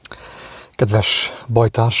Kedves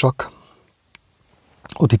bajtársak,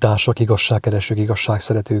 utitársak, igazságkeresők,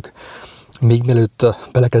 igazságszeretők, még mielőtt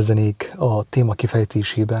belekezdenék a téma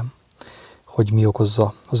kifejtésébe, hogy mi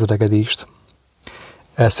okozza az öregedést,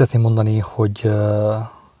 el szeretném mondani, hogy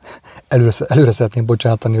előre szeretném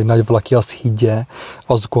bocsátani, hogy nagy valaki azt higgye,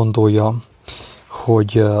 azt gondolja,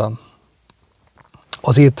 hogy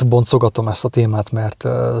azért boncogatom ezt a témát, mert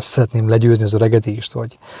szeretném legyőzni az öregedést,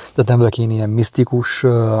 de nem vagyok én ilyen misztikus,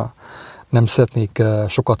 nem szeretnék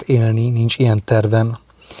sokat élni, nincs ilyen tervem.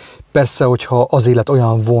 Persze, hogyha az élet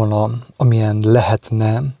olyan volna, amilyen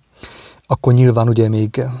lehetne, akkor nyilván ugye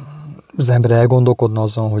még az ember elgondolkodna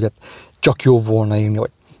azon, hogy hát csak jó volna élni,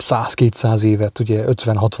 vagy 100-200 évet, ugye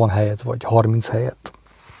 50-60 helyett, vagy 30 helyett.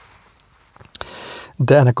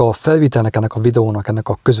 De ennek a felvételnek, ennek a videónak, ennek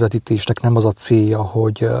a közvetítésnek nem az a célja,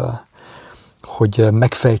 hogy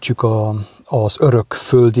megfejtsük az örök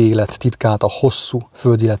földi élet titkát, a hosszú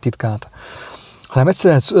földi élet titkát, hanem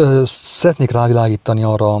egyszerűen szeretnék rávilágítani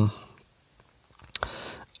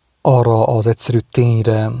arra az egyszerű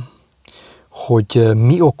tényre, hogy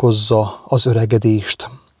mi okozza az öregedést.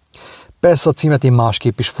 Persze a címet én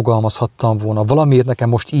másképp is fogalmazhattam volna. Valamiért nekem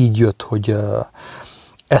most így jött, hogy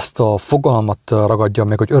ezt a fogalmat ragadjam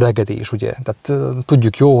meg, hogy öregedés, ugye? Tehát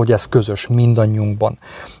tudjuk jó, hogy ez közös mindannyiunkban.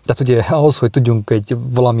 Tehát ugye ahhoz, hogy tudjunk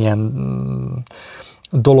valamilyen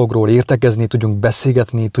dologról értekezni, tudjunk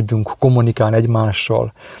beszélgetni, tudjunk kommunikálni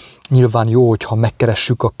egymással, nyilván jó, hogyha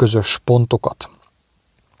megkeressük a közös pontokat.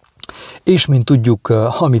 És mint tudjuk,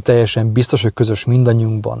 ami teljesen biztos, hogy közös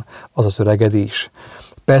mindannyiunkban, az az öregedés.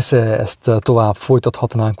 Persze ezt tovább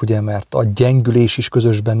folytathatnánk, ugye, mert a gyengülés is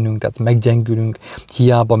közös bennünk, tehát meggyengülünk,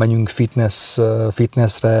 hiába menjünk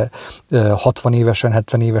fitnessre 60 évesen,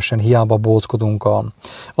 70 évesen, hiába bóckodunk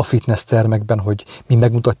a fitness termekben, hogy mi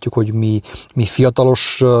megmutatjuk, hogy mi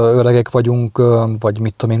fiatalos öregek vagyunk, vagy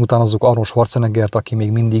mit tudom én, utánozzuk Arnold Schwarzeneggert, aki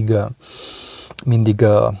még mindig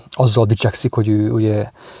azzal dicsekszik, hogy ő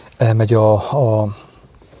ugye elmegy a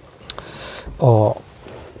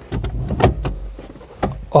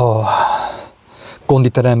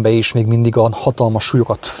konditerembe is még mindig a hatalmas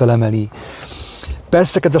súlyokat felemeli.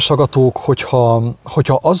 Persze, kedves hallgatók,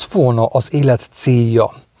 hogyha az volna az élet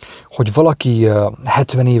célja, hogy valaki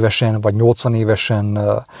 70 évesen vagy 80 évesen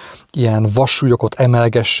ilyen vassúlyokat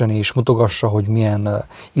emelgessen és mutogassa, hogy milyen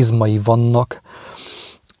izmai vannak,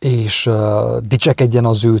 és dicsekedjen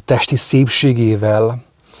az ő testi szépségével,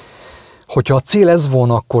 hogyha a cél ez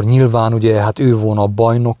volna, akkor nyilván ugye hát ő volna a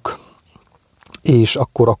bajnok, és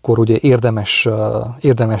akkor ugye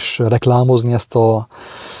érdemes reklámozni ezt a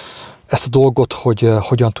dolgot, hogy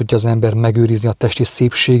hogyan tudja az ember megőrizni a testi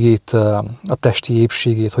szépségét, a testi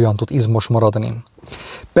épségét, hogyan tud izmos maradni.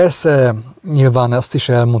 Persze, nyilván ezt is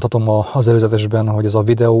elmondhatom az előzetesben, hogy ez a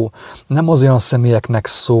videó nem az olyan személyeknek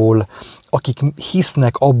szól, akik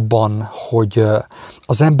hisznek abban, hogy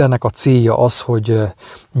az embernek a célja az, hogy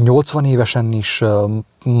 80 évesen is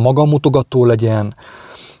magamutogató legyen,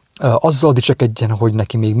 azzal dicsekedjen, hogy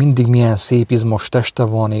neki még mindig milyen szép izmos teste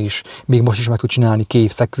van, és még most is meg tud csinálni 2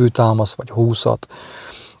 fekvőtámaszt, vagy 20-at.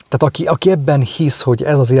 Tehát aki ebben hisz, hogy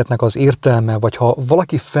ez az életnek az értelme, vagy ha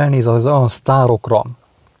valaki felnéz az olyan sztárokra,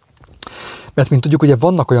 mert mint tudjuk, ugye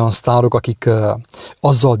vannak olyan sztárok, akik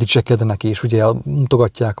azzal dicsekednek, és ugye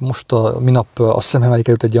mutogatják, most minap a szemem elé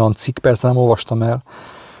került egy olyan cikk, persze nem olvastam el,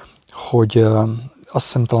 hogy azt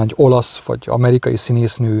hiszem talán egy olasz vagy amerikai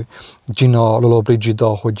színésznő, Gina Lollobrigida,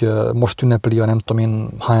 hogy most ünnepeli a nem tudom én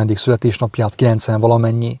hányadik születésnapját, 90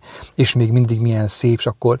 valamennyi, és még mindig milyen szép, és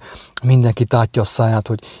akkor mindenki tátja a száját,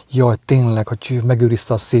 hogy jaj, tényleg, hogy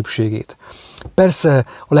megőrizte a szépségét. Persze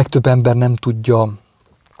a legtöbb ember nem tudja,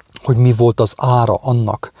 hogy mi volt az ára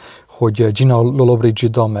annak, hogy Gina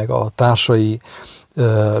Lollobrigida meg a társai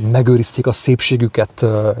megőrizték a szépségüket.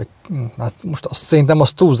 Hát most szerintem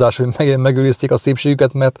az túlzás, hogy megőrizték a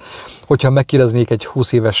szépségüket, mert hogyha megkérdeznék egy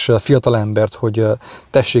 20 éves fiatalembert, hogy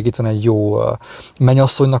tessék, itt van egy jó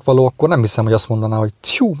mennyasszonynak való, akkor nem hiszem, hogy azt mondaná, hogy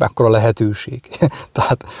hú, mekkora lehetőség.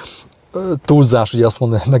 Tehát túlzás, ugye azt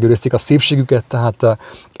mondani, hogy megőrizték a szépségüket, tehát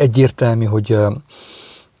egyértelmű,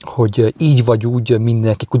 hogy így vagy úgy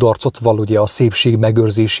mindenki kudarcot val ugye a szépség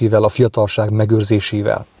megőrzésével, a fiatalság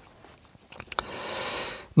megőrzésével.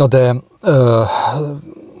 Na de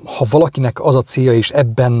ha valakinek az a célja, és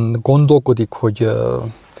ebben gondolkodik, hogy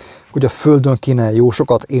a Földön kéne jó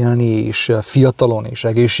sokat élni, és fiatalon, és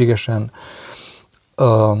egészségesen,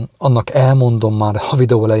 annak elmondom már a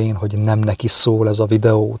videó elején, hogy nem neki szól ez a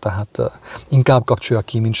videó, tehát inkább kapcsolja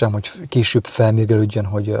ki, mint sem, hogy később felmérgelődjön,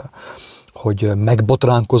 hogy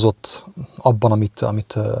megbotránkozott abban,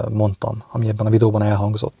 amit mondtam, ami ebben a videóban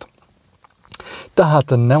elhangzott. Tehát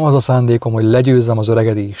nem az a szándékom, hogy legyőzzem az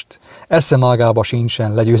öregedést. Eszem ágába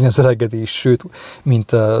sincsen legyőzni az öregedést, sőt,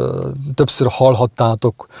 mint többször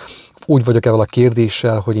hallhattátok, úgy vagyok ezzel a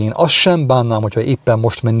kérdéssel, hogy én azt sem bánnám, hogyha éppen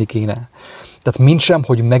most menni kéne. Tehát mintsem,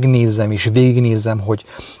 hogy megnézzem és végignézzem, hogy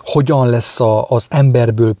hogyan lesz az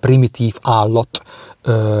emberből primitív állat,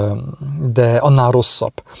 de annál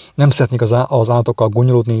rosszabb. Nem szeretnék az állatokkal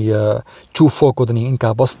gonyolódni, csúfolkodni,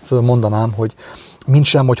 inkább azt mondanám, hogy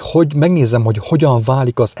mintsem, hogy megnézem, hogy hogyan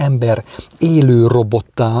válik az ember élő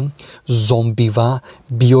robottá, zombivá,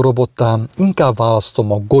 biorobottá, inkább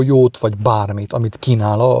választom a golyót, vagy bármit, amit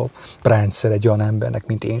kínál a rendszer egy olyan embernek,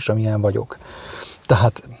 mint én, és amilyen vagyok.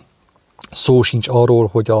 Tehát szó sincs arról,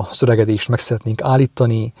 hogy az öregedést meg szeretnénk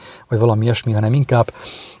állítani, vagy valami ilyesmi, hanem inkább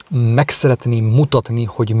meg szeretném mutatni,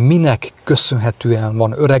 hogy minek köszönhetően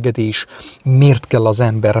van öregedés, miért kell az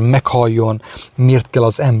ember meghalljon, miért kell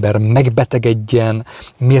az ember megbetegedjen,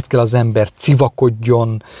 miért kell az ember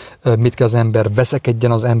civakodjon, miért kell az ember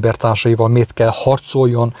veszekedjen az embertársaival, miért kell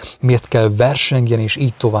harcoljon, miért kell versengjen, és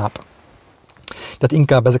így tovább. Tehát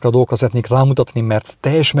inkább ezekre a dolgokra szeretnék rámutatni, mert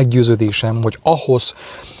teljes meggyőződésem, hogy ahhoz,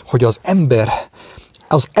 hogy az ember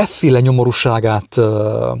az efféle nyomorúságát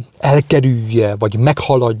elkerülje, vagy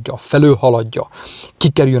meghaladja, felülhaladja,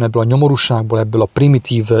 kikerüljön ebből a nyomorúságból, ebből a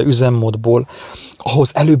primitív üzemmódból,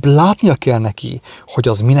 ahhoz előbb látnia kell neki, hogy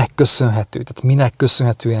az minek köszönhető, tehát minek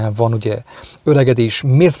köszönhetően van ugye öregedés.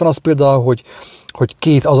 Miért van az például, hogy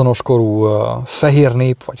két azonoskorú fehér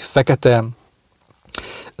nép, vagy fekete,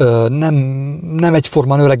 nem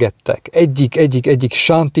egyformán öregedtek. Egyik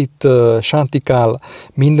sántikál,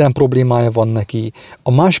 minden problémája van neki,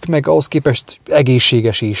 a másik meg ahhoz képest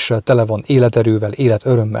egészséges és tele van életerővel,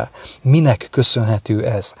 életörömmel. Minek köszönhető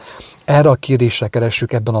ez? Erre a kérdésre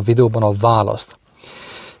keressük ebben a videóban a választ.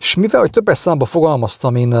 És mivel, hogy többes számba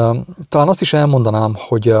fogalmaztam, én talán azt is elmondanám,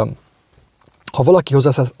 hogy ha valaki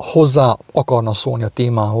hozzá akarna szólni a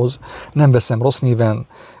témához, nem veszem rossz néven,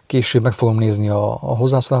 később meg fogom nézni a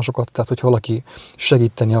hozzászólásokat, tehát hogyha valaki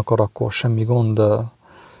segíteni akar, akkor semmi gond,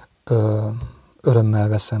 örömmel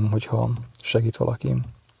veszem, hogyha segít valaki.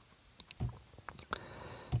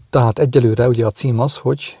 Tehát egyelőre ugye a cím az,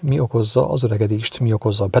 hogy mi okozza az öregedést, mi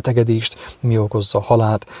okozza a betegedést, mi okozza a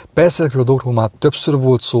halált. Persze ezekről a dolgokról már többször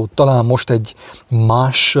volt szó, talán most egy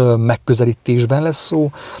más megközelítésben lesz szó,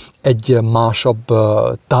 egy másabb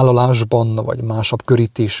tálalásban, vagy másabb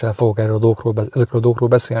körítéssel fogok ezekről a dolgokról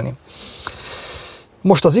beszélni.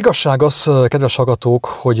 Most az igazság az, kedves hallgatók,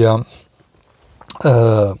 hogy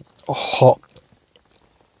ha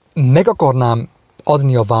meg akarnám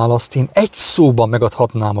adni a választ, én egy szóban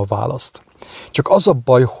megadhatnám a választ. Csak az a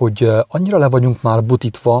baj, hogy annyira le vagyunk már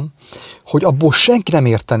butítva, hogy abból senki nem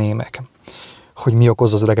értené meg, hogy mi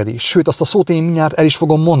okozza az öregedést. Sőt, azt a szót én mindjárt el is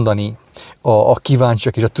fogom mondani a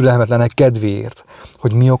kíváncsiak és a türelmetlenek kedvéért,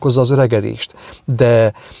 hogy mi okozza az öregedést.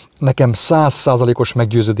 De nekem 100%-os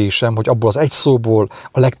meggyőződésem, hogy abból az egy szóból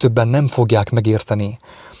a legtöbben nem fogják megérteni,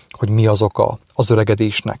 hogy mi az oka az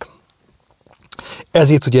öregedésnek.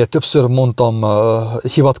 Ezért ugye többször mondtam,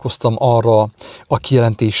 hivatkoztam arra a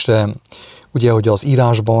kijelentésre, ugye, hogy az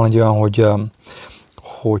írásban van egy olyan,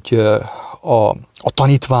 hogy a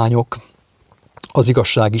tanítványok, az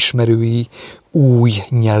igazság ismerői új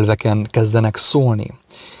nyelveken kezdenek szólni.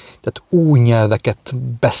 Tehát új nyelveket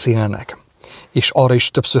beszélnek. És arra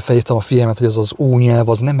is többször felhívtam a figyelmet, hogy az új nyelv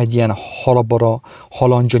az nem egy ilyen halabara,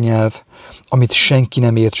 halandzsa nyelv, amit senki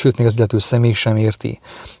nem ért, sőt, még az illető személy sem érti,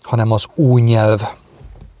 hanem az új nyelv,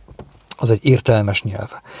 az egy értelmes nyelv.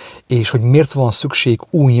 És hogy miért van szükség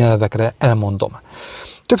új nyelvekre, elmondom.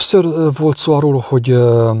 Többször volt szó arról,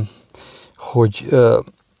 hogy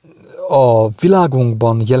a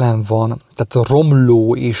világunkban jelen van, tehát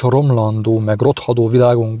romló és romlandó, meg rothadó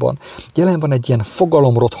világunkban jelen van egy ilyen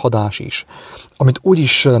fogalomrothadás is, amit úgy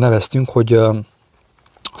is neveztünk, hogy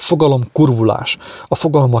fogalomkurvulás. A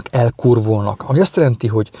fogalmak elkurvulnak, ami azt jelenti,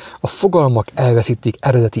 hogy a fogalmak elveszítik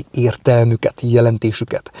eredeti értelmüket,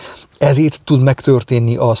 jelentésüket. Ezért tud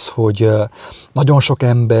megtörténni az, hogy nagyon sok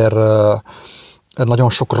ember, nagyon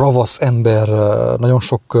sok ravasz ember, nagyon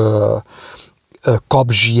sok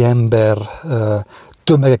kabzsi ember,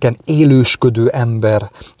 tömegeken élősködő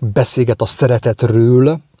ember beszélget a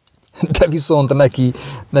szeretetről, de viszont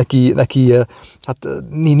neki hát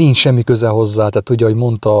nincs semmi köze hozzá. Tehát ugye, ahogy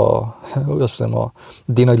mondta, azt hiszem a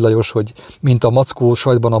D. Nagy Lajos, hogy mint a mackó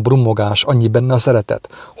sajtban a brummogás, annyi benne a szeretet.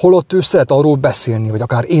 Holott ő szeret arról beszélni, vagy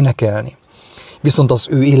akár énekelni. Viszont az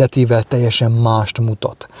ő életével teljesen mást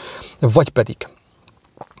mutat. Vagy pedig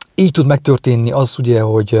így tud megtörténni az ugye,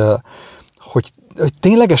 hogy hogy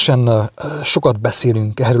ténylegesen sokat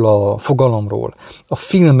beszélünk erről a fogalomról. A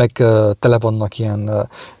filmek tele vannak ilyen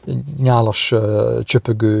nyálas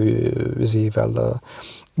csöpögő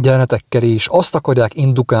jelenetekkel, és azt akarják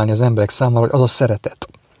indukálni az emberek számára, hogy az a szeretet.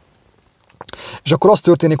 És akkor az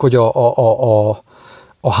történik, hogy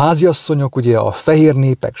a háziasszonyok, ugye a fehér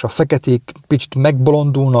népek és a feketék kicsit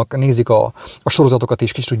megbolondulnak, nézik a sorozatokat,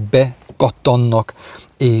 és kicsit úgy bekattannak,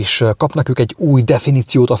 és kapnak ők egy új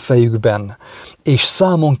definíciót a fejükben, és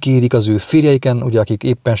számon kérik az ő férjeiken, ugye, akik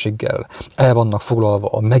éppenséggel el vannak foglalva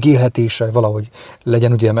a megélhetése, valahogy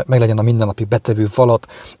legyen, ugye, meglegyen a mindennapi betevő falat,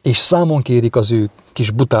 és számon kérik az ő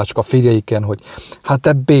kis butácska férjeiken, hogy hát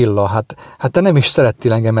te Béla, hát te nem is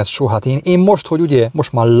szerettél engemet soha, hát én most, hogy ugye,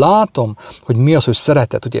 most már látom, hogy mi az, hogy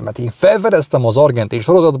szeretet, ugye, mert én felfedeztem az argentin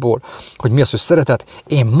sorozatból, hogy mi az, hogy szeretet,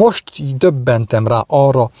 én most döbbentem rá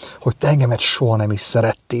arra, hogy te engemet soha nem is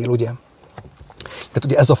szerettél, ugye. Tehát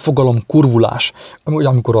ugye ez a fogalom kurvulás,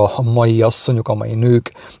 amikor a mai asszonyok, a mai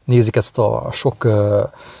nők nézik ezt a sok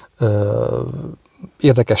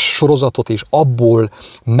érdekes sorozatot, és abból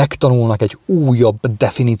megtanulnak egy újabb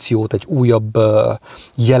definíciót, egy újabb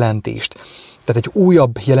jelentést. Tehát egy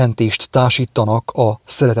újabb jelentést társítanak a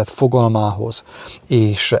szeretet fogalmához,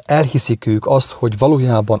 és elhiszik ők azt, hogy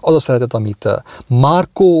valójában az a szeretet, amit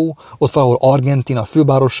Marco, ott valahol Argentína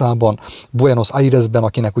fővárosában, Buenos Airesben,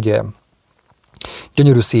 akinek ugye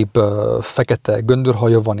gyönyörű szép fekete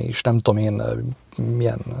göndörhaja van, és nem tudom én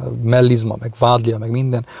milyen mellizma, meg vádlia, meg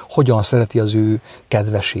minden, hogyan szereti az ő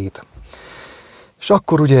kedvesét. És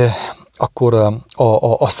akkor ugye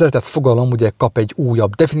a szeretet fogalom ugye kap egy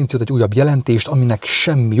újabb definíciót, egy újabb jelentést, aminek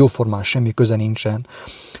semmi jóformán semmi köze nincsen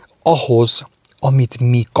ahhoz, amit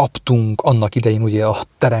mi kaptunk annak idején ugye a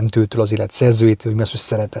teremtőtől, az élet szerzőjétől, hogy mi az, hogy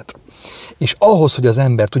szeretet. És ahhoz, hogy az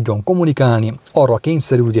ember tudjon kommunikálni, arra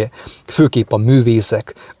kényszerül, ugye, főképp a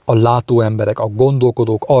művészek, a látó emberek, a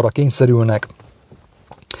gondolkodók arra kényszerülnek,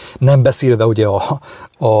 nem beszélve ugye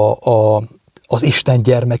az Isten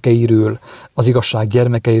gyermekeiről, az igazság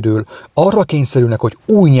gyermekeiről, arra kényszerülnek, hogy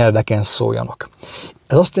új nyelveken szóljanak.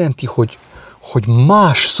 Ez azt jelenti, hogy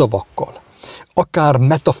más szavakkal, akár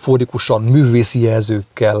metaforikusan, művészi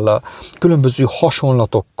jelzőkkel, különböző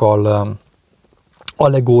hasonlatokkal,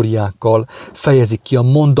 allegóriákkal fejezik ki a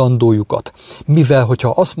mondandójukat. Mivel, hogyha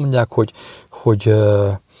azt mondják,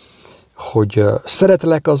 hogy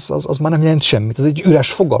szeretlek, az már nem jelent semmit. Ez egy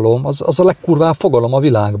üres fogalom, az a legkurvább fogalom a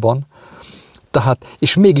világban. Tehát,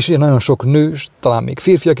 és mégis ugye nagyon sok nő, talán még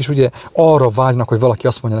férfiak is ugye arra vágynak, hogy valaki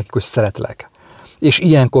azt mondja nekik, hogy szeretlek. És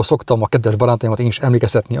ilyenkor szoktam a kedves barátaimat én is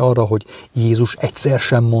emlékeztetni arra, hogy Jézus egyszer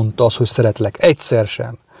sem mondta azt, hogy szeretlek. Egyszer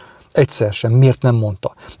sem. Egyszer sem. Miért nem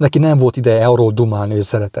mondta? Neki nem volt ideje arról dumálni, hogy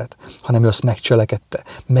szeretet, hanem ő azt megcselekedte,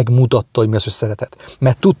 megmutatta, hogy mi az, hogy szeretet.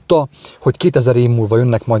 Mert tudta, hogy 2000 év múlva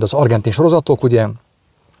jönnek majd az argentin sorozatok, ugye,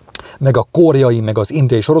 meg a koreai, meg az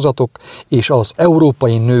indiai sorozatok, és az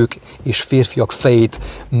európai nők és férfiak fejét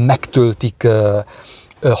megtöltik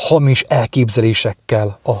hamis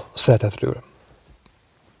elképzelésekkel a szeretetről.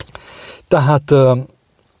 Tehát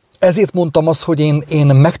ezért mondtam azt, hogy én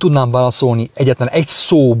meg tudnám válaszolni egyetlen egy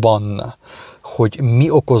szóban, hogy mi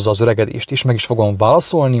okozza az öregedést, és meg is fogom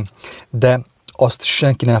válaszolni, de azt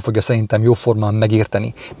senki nem fogja szerintem jóformán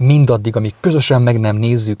megérteni, mindaddig, amíg közösen meg nem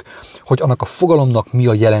nézzük, hogy annak a fogalomnak mi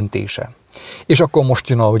a jelentése. És akkor most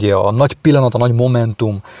jön ugye a nagy pillanat, a nagy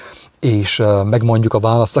momentum, és megmondjuk a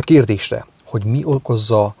választ a kérdésre, hogy mi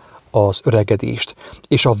okozza az öregedést.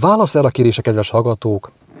 És a válasz erre a kérdésre, kedves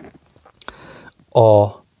hallgatók, a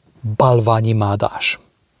bálványimádás.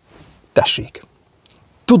 Tessék!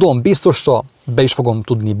 Tudom, biztosra be is fogom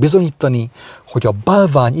tudni bizonyítani, hogy a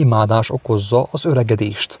bálványimádás okozza az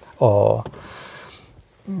öregedést.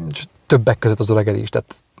 Többek között az öregedést.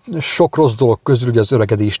 Tehát sok rossz dolog közül ugye az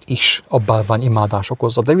öregedést is a bálványimádás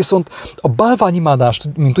okozza. De viszont a bálványimádást,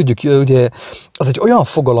 mint tudjuk, ugye, az egy olyan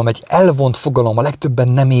fogalom, egy elvont fogalom, a legtöbben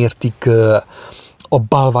nem értik a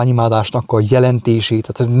bálványimádásnak a jelentését.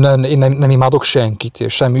 Tehát én nem imádok senkit,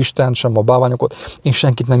 sem Isten, sem a bálványokat, én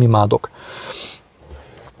senkit nem imádok.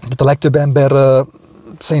 Tehát a legtöbb ember,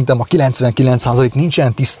 szerintem a 99%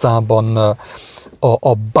 nincsen tisztában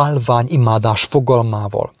a bálványimádás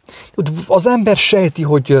fogalmával. Az ember sejti,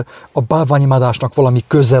 hogy a bálványimádásnak valami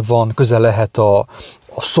köze lehet a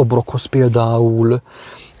szobrokhoz például,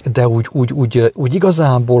 de úgy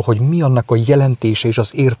igazából, hogy mi annak a jelentése és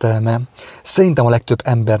az értelme, szerintem a legtöbb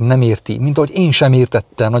ember nem érti, mint ahogy én sem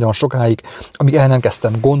értettem nagyon sokáig, amíg el nem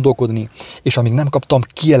kezdtem gondolkodni, és amíg nem kaptam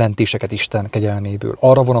kijelentéseket Isten kegyelméből,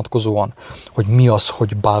 arra vonatkozóan, hogy mi az,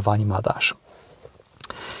 hogy bálványimádás.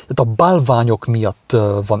 Tehát a bálványok miatt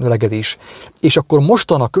van öregedés. És akkor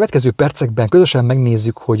mostan a következő percekben közösen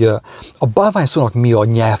megnézzük, hogy a bálvány szónak mi a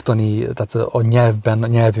nyelvtani, tehát a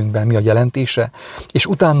nyelvünkben mi a jelentése, és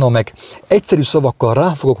utána meg egyszerű szavakkal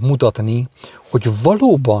rá fogok mutatni, hogy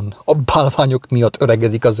valóban a bálványok miatt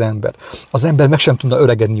öregedik az ember. Az ember meg sem tudna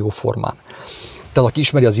öregedni jóformán. Tehát aki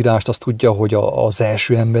ismeri az írást, az tudja, hogy az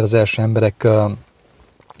első emberek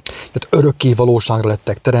tehát örökké valóságra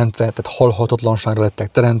lettek teremtve, tehát halhatatlanságra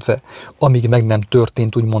lettek teremtve, amíg meg nem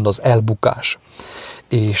történt úgymond az elbukás.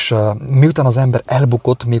 És miután az ember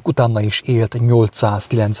elbukott, még utána is élt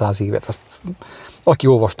 800-900 évet. Ezt, aki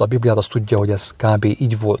olvasta a Bibliát, az tudja, hogy ez kb.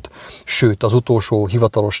 Így volt. Sőt, az utolsó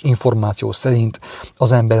hivatalos információ szerint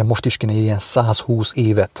az ember most is kéne éljen 120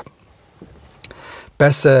 évet.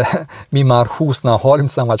 Persze mi már 20-nál,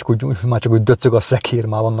 30-nál már csak úgy döcög a szekér,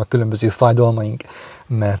 már vannak különböző fájdalmaink,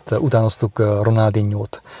 mert utánoztuk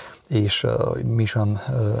Ronaldinhót, és mi is olyan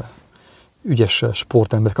ügyes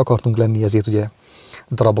sportemberek akartunk lenni, ezért ugye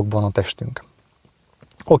darabokban a testünk.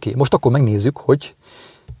 Oké, most akkor megnézzük, hogy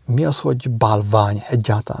mi az, hogy bálvány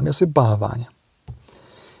egyáltalán, mi az, hogy bálvány.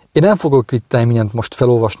 Én nem fogok itt mindent most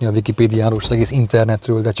felolvasni a Wikipédiáról, az egész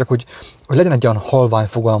internetről, de csak hogy legyen egy olyan halvány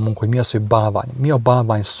fogalmunk, hogy mi az, hogy bálvány. Mi a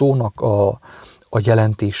bálvány szónak a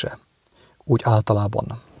jelentése, úgy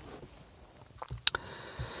általában.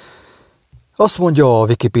 Azt mondja a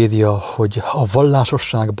Wikipédia, hogy a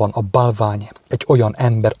vallásosságban a bálvány egy olyan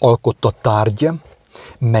ember alkotta tárgy,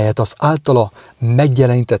 melyet az általa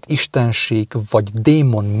megjelenített istenség vagy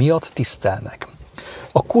démon miatt tisztelnek.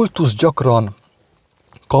 A kultusz gyakran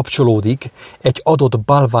kapcsolódik egy adott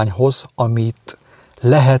bálványhoz, amit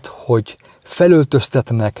lehet, hogy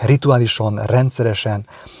felöltöztetnek rituálisan, rendszeresen,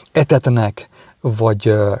 etetnek,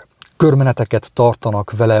 vagy körmeneteket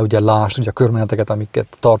tartanak vele, ugye lásd, ugye a körmeneteket,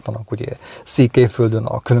 amiket tartanak ugye Székelyföldön,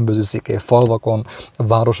 a különböző székely falvakon, a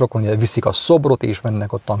városokon, ugye viszik a szobrot, és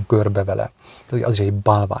mennek ottan körbe vele. Tehát az is egy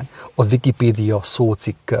bálvány. A Wikipédia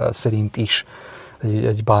szócikk szerint is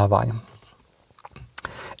egy bálvány.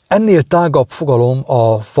 Ennél tágabb fogalom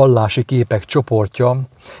a vallási képek csoportja,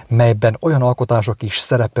 melyben olyan alkotások is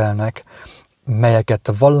szerepelnek,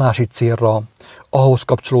 melyeket vallási célra, ahhoz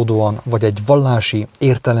kapcsolódóan vagy egy vallási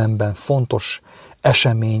értelemben fontos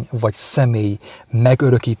esemény vagy személy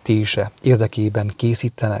megörökítése érdekében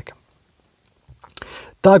készítenek.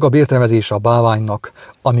 Tágabb értelmezése a bálványnak,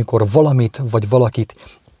 amikor valamit vagy valakit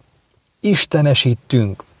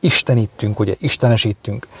istenítünk.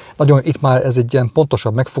 Nagyon itt már ez egy ilyen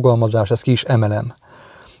pontosabb megfogalmazás, ezt ki is emelem.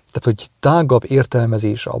 Tehát, hogy tágabb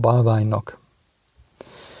értelmezése a bálványnak,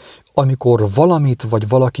 amikor valamit vagy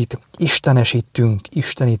valakit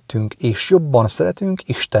istenítünk, és jobban szeretünk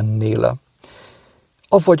Istennél.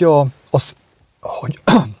 Avagy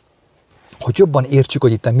hogy jobban értsük,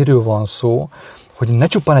 hogy itt miről van szó, hogy ne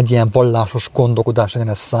csupán egy ilyen vallásos gondolkodás legyen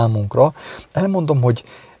ez számunkra. Elmondom, hogy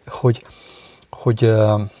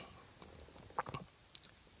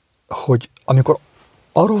amikor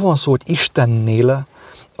arról van szó, hogy Istennél,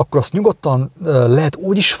 akkor azt nyugodtan lehet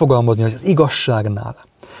úgy is fogalmazni, hogy az igazságnál.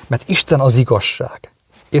 Mert Isten az igazság.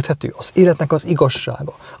 Érthető? Az életnek az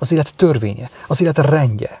igazsága, az élet törvénye, az élet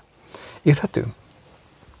rendje. Érthető?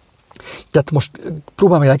 Tehát most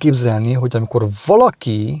próbálom elképzelni, hogy amikor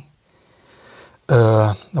valaki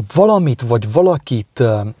valamit vagy valakit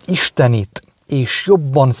istenít, és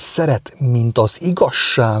jobban szeret, mint az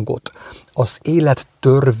igazságot, az élet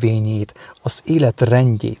törvényét, az élet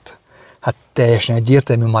rendjét, hát teljesen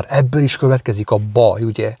egyértelmű, már ebből is következik a baj,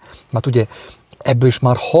 ugye? Mert ugye ebből is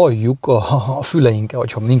már halljuk a füleinkkel,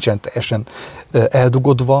 hogyha nincsen teljesen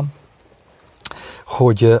eldugodva,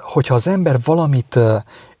 hogyha az ember valamit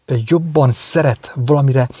jobban szeret,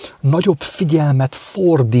 valamire nagyobb figyelmet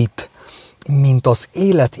fordít, mint az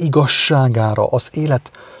élet igazságára, az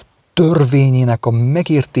élet törvényének a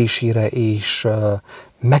megértésére és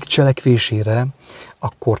megcselekvésére,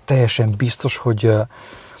 akkor teljesen biztos, hogy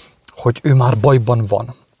ő már bajban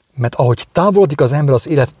van. Mert ahogy távolodik az ember az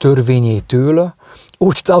élet törvényétől,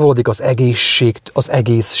 úgy távolodik az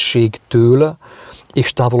egészségtől,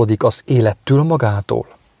 és távolodik az élettől magától.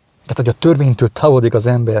 Tehát, hogy a törvénytől távolodik az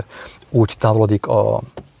ember, úgy távolodik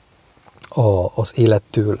az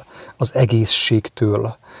élettől, az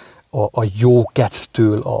egészségtől, a jó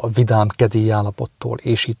kedvtől, a vidám kedélyállapottól,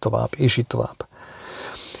 és így tovább, és így tovább.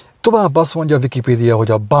 Tovább azt mondja a Wikipédia,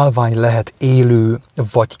 hogy a bálvány lehet élő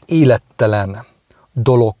vagy élettelen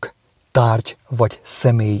dolog, tárgy vagy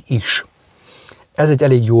személy is. Ez egy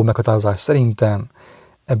elég jó meghatározás szerintem,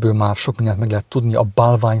 ebből már sok mindent meg lehet tudni a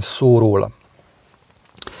bálvány szóról.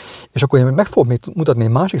 És akkor én meg fogom még mutatni egy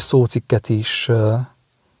másik szócikket is,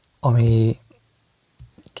 ami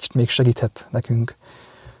kicsit még segíthet nekünk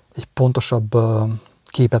egy pontosabb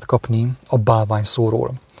képet kapni a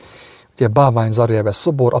bálványszóról. Ugye bálvány zárójelbe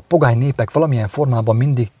szobor, a pogány népek valamilyen formában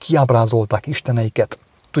mindig kiábrázolták isteneiket.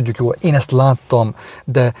 Tudjuk jól, én ezt láttam,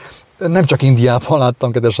 de nem csak Indiában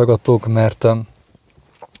láttam, kedves hallgatók, mert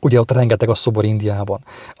ugye ott rengeteg a szobor Indiában.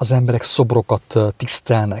 Az emberek szobrokat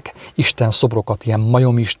tisztelnek, Isten szobrokat, ilyen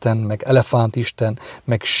majomisten, meg elefántisten,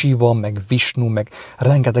 meg Siva, meg Visnu, meg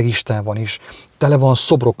rengeteg Isten van is. Tele van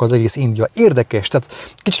szobrokkal az egész India. Érdekes, tehát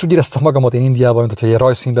kicsit úgy éreztem magamat én Indiában, mint hogyha egy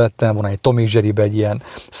rajzfilmbe lettem volna, egy Tom és Jerrybe, egy ilyen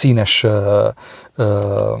színes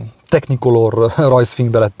Technicolor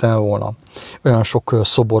rajzfilmbe lettem volna. Olyan sok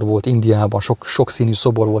szobor volt Indiában, sok színű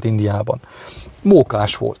szobor volt Indiában.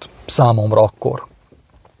 Mókás volt számomra akkor.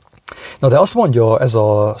 Na de azt mondja ez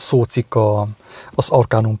a szócikk az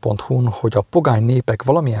arcanum.hu-n, hogy a pogány népek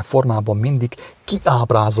valamilyen formában mindig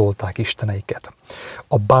kiábrázolták isteneiket,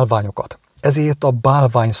 a bálványokat. Ezért a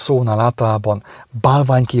bálvány szónál általában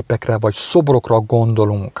bálványképekre vagy szobrokra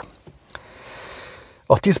gondolunk.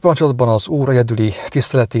 A 10 parancsolatot az Úr egyedüli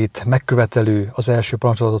tiszteletét megkövetelő az első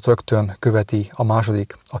parancsolatot rögtön követi a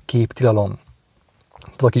második, a képtilalom.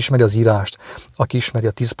 Tehát aki ismeri az írást, aki ismeri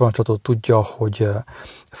a 10 parancsolatot, tudja, hogy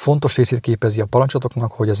fontos részét képezi a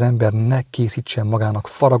parancsolatoknak, hogy az ember ne készítsen magának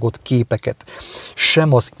faragott képeket,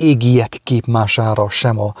 sem az égiek képmására,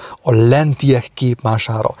 sem a lentiek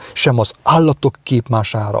képmására, sem az állatok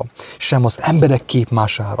képmására, sem az emberek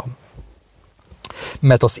képmására.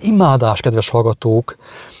 Mert az imádás, kedves hallgatók,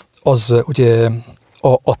 az ugye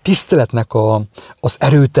a tiszteletnek az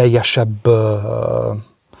erőteljesebb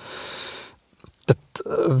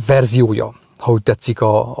verziója, ha úgy tetszik,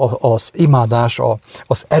 az imádás,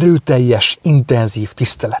 az erőteljes, intenzív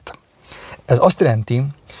tisztelet. Ez azt jelenti,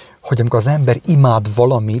 hogy amikor az ember imád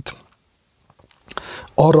valamit,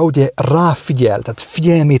 arra ugye ráfigyel, tehát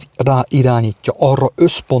figyelmét ráirányítja, arra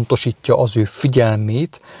összpontosítja az ő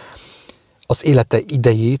figyelmét, az élete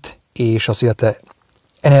idejét és az élete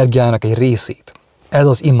energiának egy részét. Ez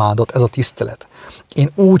az imádat, ez a tisztelet. Én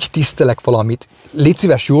úgy tisztelek valamit, légy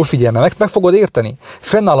szíves, jól figyelj, meg fogod érteni.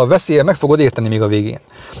 Fennáll a veszélye, meg fogod érteni még a végén.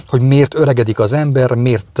 Hogy miért öregedik az ember,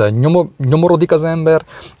 miért nyomorodik az ember,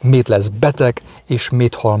 miért lesz beteg, és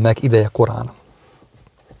miért hal meg ideje korán.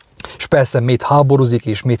 És persze miért háborúzik,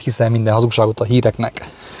 és miért hiszel minden hazugságot a híreknek.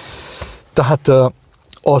 Tehát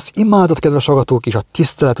az imádat, kedves hallgatók, és a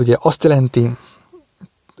tisztelet ugye azt jelenti,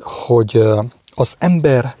 hogy az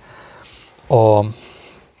ember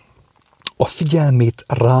a figyelmét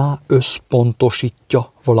rá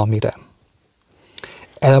összpontosítja valamire.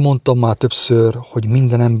 Elmondtam már többször, hogy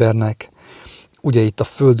minden embernek ugye itt a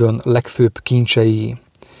Földön legfőbb kincsei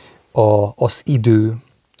az idő,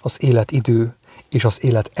 az életidő és az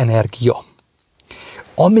életenergia.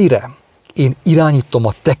 Amire én irányítom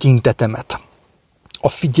a tekintetemet, a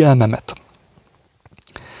figyelmemet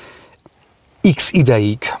x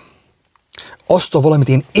ideig, azt a valamit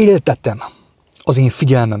én éltetem az én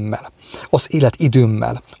figyelmemmel, az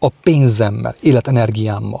életidőmmel, a pénzemmel,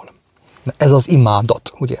 életenergiámmal. Ez az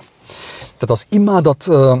imádat, ugye? Tehát az imádat,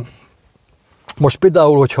 most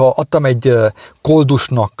például, hogyha adtam egy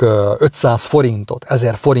koldusnak 500 forintot,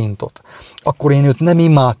 1000 forintot, akkor én őt nem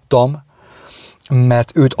imádtam,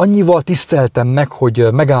 mert őt annyival tiszteltem meg,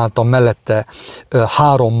 hogy megálltam mellette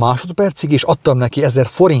 3 másodpercig, és adtam neki 1000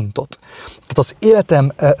 forintot. Tehát az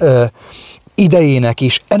életem idejének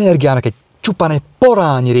és energiának csupán egy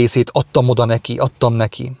parány részét adtam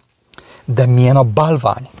neki. De milyen a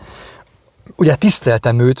bálvány? Ugye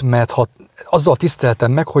tiszteltem őt, mert azzal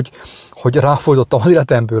tiszteltem meg, hogy ráfordítottam az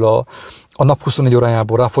életemből, a nap 24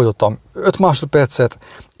 órájából ráfordítottam 5 másodpercet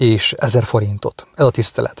és 1000 forintot. Ez a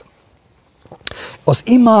tisztelet. Az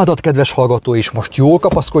imádat, kedves hallgató, is most jól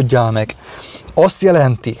kapaszkodjál meg, azt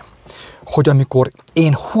jelenti, hogy amikor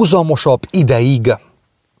én huzamosabb ideig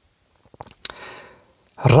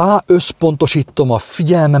ráösszpontosítom a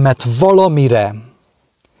figyelmemet valamire,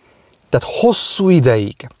 tehát hosszú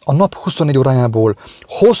ideig, a nap 24 órájából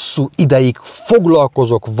hosszú ideig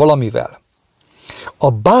foglalkozok valamivel. A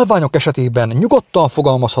bálványok esetében nyugodtan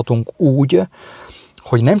fogalmazhatunk úgy,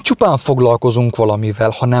 hogy nem csupán foglalkozunk valamivel,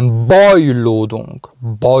 hanem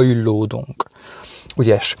bajlódunk.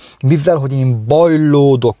 Ugyes, mivel, hogy én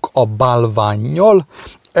bajlódok a bálvánnyal,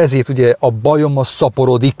 ezért ugye a bajom az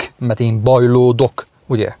szaporodik, mert én bajlódok,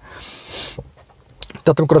 ugye?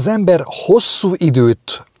 Tehát amikor az ember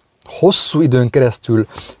hosszú időn keresztül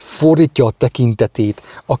fordítja a tekintetét,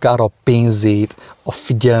 akár a pénzét, a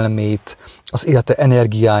figyelmét, az élete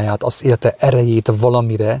energiáját, az élete erejét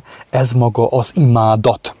valamire, ez maga az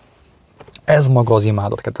imádat. Ez maga az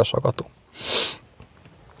imádat, kedves hallgató.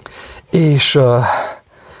 És,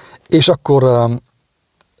 és akkor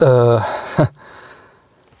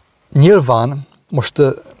Nyilván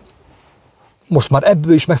most már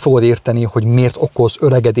ebből is meg fogod érteni, hogy miért okoz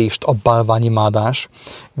öregedést a bálványimádás,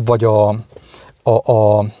 vagy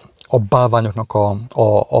a bálványoknak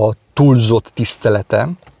a túlzott tisztelete.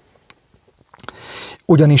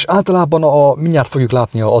 Ugyanis általában mindjárt fogjuk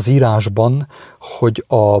látni az írásban, hogy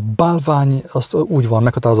a bálvány azt úgy van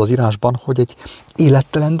meghatározva az írásban, hogy egy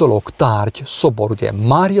élettelen dolog, tárgy, szobor, ugye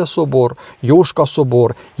Mária szobor, Jóska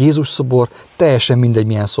szobor, Jézus szobor, teljesen mindegy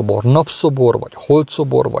milyen szobor, napszobor, vagy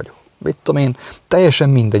holdszobor, vagy mit tudom én, teljesen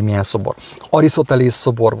mindegy milyen szobor. Arisztotelész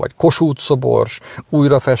szobor, vagy Kossuth szobor,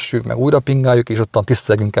 újra fessük, meg újra pingáljuk, és ottan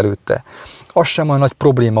tisztelgünk előtte. Az sem olyan nagy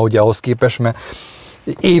probléma ugye ahhoz képest, mert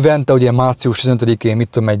évente, ugye március 15-én, mit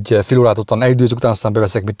tudom, egy fél órát ottan elidőzök, utána aztán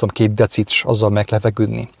beveszek, mit tudom, 2 decit, és azzal meg lehet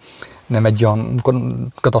feküdni. Nem egy olyan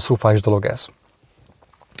katasztrofális dolog ez.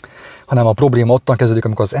 Hanem a probléma ottan kezdődik,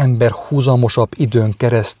 amikor az ember húzamosabb időn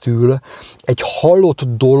keresztül egy hallott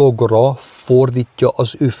dologra fordítja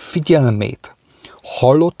az ő figyelmét.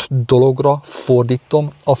 Hallott dologra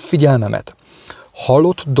fordítom a figyelmemet.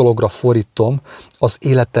 Hallott dologra fordítom az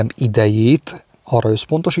életem idejét, arra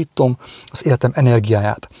összpontosítom az életem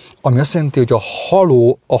energiáját. Ami azt jelenti, hogy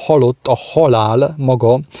a halál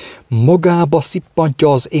magába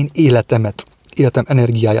szippantja az én életem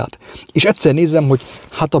energiáját. És egyszer nézem, hogy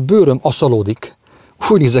hát a bőröm aszalódik,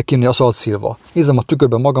 úgy nézek ki, hogy aszalt szilva. Nézem a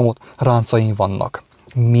tükörben magamat, ráncaim vannak.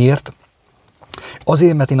 Miért?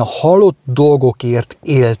 Azért, mert én a hallott dolgokért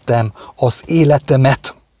éltem az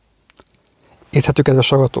életemet. Érthető, kedves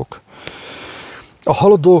hallgatók? A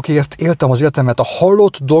hallott dolgokért éltem az életemet, a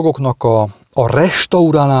hallott dolgoknak a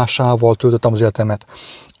restaurálásával töltöttem az életemet,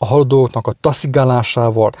 a hallott dolgoknak a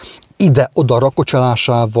taszigálásával, ide-oda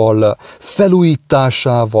rakocsalásával,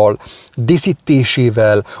 felújításával,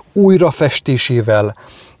 díszítésével, újrafestésével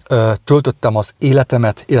töltöttem az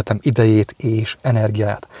életemet, életem idejét és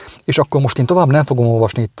energiáját. És akkor most én tovább nem fogom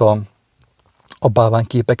olvasni itt a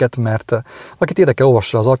bálványképeket, mert akit érdekel,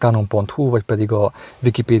 olvassa az arcanum.hu, vagy pedig a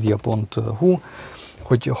wikipedia.hu,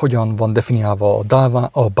 hogy hogyan van definiálva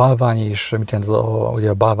a bálvány, és mit jelent ugye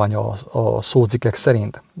a bálvány a szócikek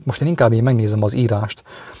szerint. Most én inkább megnézem az írást,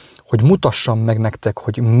 hogy mutassam meg nektek,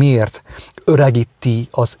 hogy miért öregíti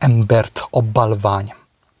az embert a bálvány.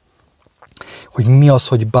 Hogy mi az,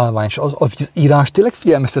 hogy bálvány. És az írás tényleg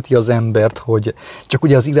figyelmezteti az embert, hogy csak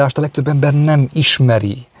ugye az írást a legtöbb ember nem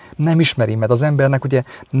ismeri. Nem ismeri, mert az embernek ugye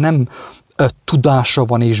nem tudása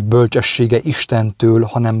van és bölcsessége Istentől,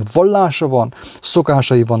 hanem vallása van,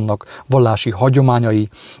 szokásai vannak, vallási hagyományai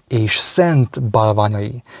és szent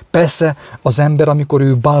bálványai. Persze az ember, amikor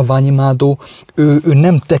ő bálványimádó, ő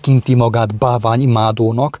nem tekinti magát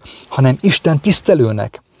bálványimádónak, hanem Isten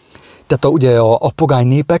tisztelőnek. Tehát ugye a pogány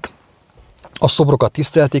népek a szobrokat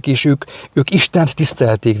tisztelték, és ők Istent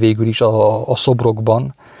tisztelték végül is a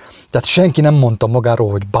szobrokban. Tehát senki nem mondta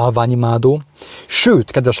magáról, hogy bálványimádó.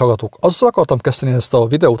 Sőt, kedves hallgatók, azzal akartam kezdeni ezt a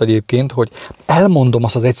videót egyébként, hogy elmondom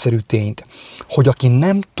azt az egyszerű tényt, hogy aki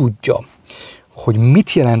nem tudja, hogy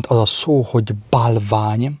mit jelent az a szó, hogy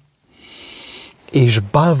bálvány, és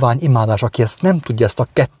bálványimádás, aki ezt nem tudja, ezt a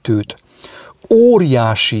kettőt,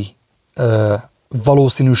 óriási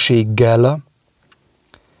valószínűséggel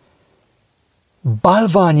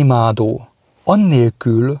bálványimádó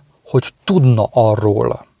annélkül, hogy tudna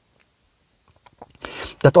arról.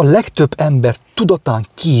 Tehát a legtöbb ember tudatán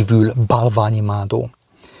kívül bálványimádó.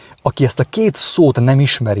 Aki ezt a két szót nem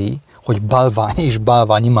ismeri, hogy bálvány és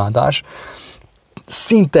bálványimádás,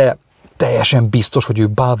 szinte teljesen biztos, hogy ő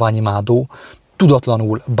bálványimádó,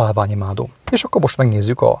 tudatlanul bálványimádó. És akkor most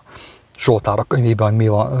megnézzük a Zsoltárak könyvében,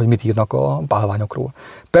 hogy mit írnak a bálványokról.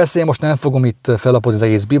 Persze én most nem fogom itt fellapozni az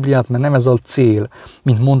egész Bibliát, mert nem ez a cél,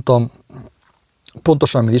 mint mondtam,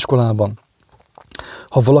 pontosan, mint iskolában.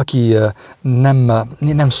 Ha valaki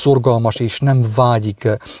nem szorgalmas és nem vágyik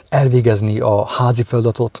elvégezni a házi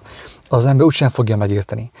feladatot, az ember úgysem fogja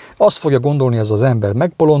megérteni. Azt fogja gondolni, ez az ember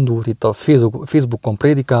megbolondult, itt a Facebookon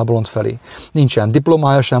prédikál bolond felé. Nincsen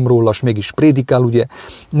diplomája sem róla, és mégis prédikál, ugye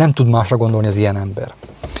nem tud másra gondolni az ilyen ember.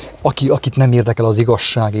 Akit nem érdekel az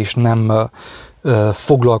igazság, és nem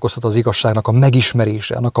foglalkoztat az igazságnak a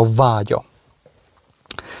megismerése, annak a vágya.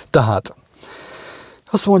 Tehát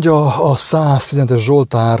azt mondja a 115-ös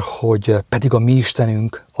Zsoltár, hogy pedig a mi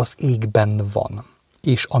Istenünk az égben van,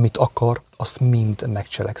 és amit akar, azt mind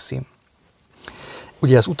megcselekszi.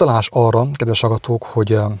 Ugye ez utalás arra, kedves hallgatók,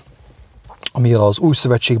 hogy ami az Új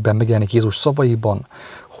Szövetségben megjelenik Jézus szavaiban,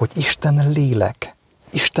 hogy Isten lélek,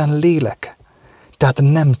 Isten lélek, tehát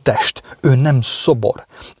nem test, ő nem szobor,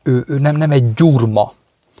 ő nem egy gyurma,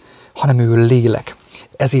 hanem ő lélek.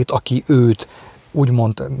 Ezért aki őt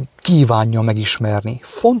úgymond kívánja megismerni.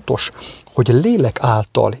 Fontos, hogy lélek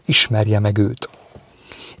által ismerje meg őt.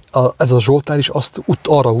 Ez a Zsoltár is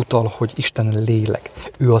arra utal, hogy Isten lélek.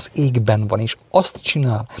 Ő az égben van, és azt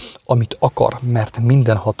csinál, amit akar, mert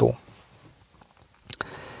mindenható.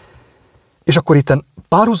 És akkor itt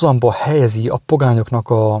párhuzamba helyezi a pogányoknak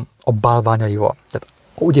a bálványaival. Tehát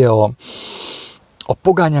ugye a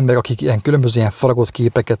pogány emberek, akik ilyen különböző ilyen faragott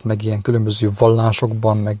képeket, meg ilyen különböző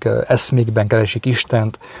vallásokban, meg eszmékben keresik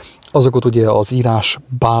Istent, azokat ugye az írás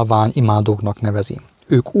bálvány imádóknak nevezi.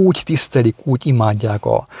 Ők úgy tisztelik, úgy imádják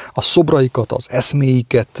a szobraikat, az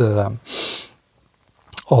eszméiket,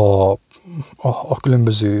 a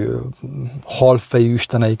különböző halfejű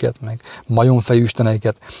isteneiket, meg majomfejű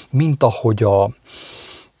isteneiket, mint ahogy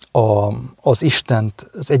az Istent,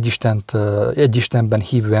 az egy Istenben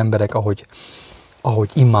hívő emberek, ahogy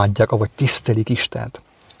imádják, ahogy tisztelik Istent.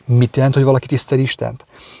 Mit jelent, hogy valaki tiszteli Istent?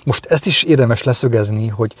 Most ezt is érdemes leszögezni,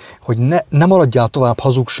 hogy ne maradjál tovább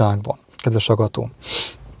hazugságban, kedves hallgató.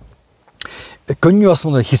 Könnyű azt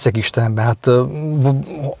mondani, hogy hiszek Istenben. Hát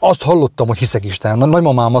azt hallottam, hogy hiszek Istenben.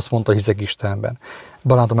 Nagymamám azt mondta, hogy hiszek Istenben.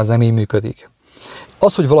 Barátom, ez nem így működik.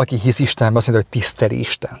 Az, hogy valaki hisz Istenben, azt mondja, hogy tiszteli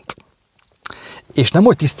Istent. És nem,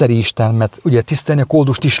 hogy tiszteli Isten, mert ugye tisztelni a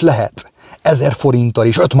kódust is lehet. 1000 forinttal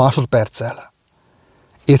és 5 másodperccel.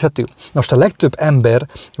 Érthető? Na most a legtöbb ember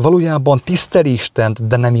valójában tiszteli Istent,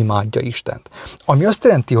 de nem imádja Istent. Ami azt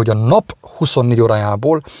jelenti, hogy a nap 24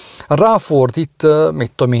 órájából ráfordít,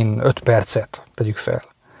 mit tudom én, 5 percet, tegyük fel.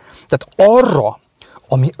 Tehát arra,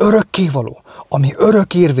 ami örökkévaló, ami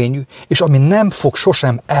örökérvényű, és ami nem fog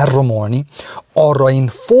sosem elromolni, arra én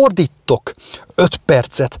fordítok 5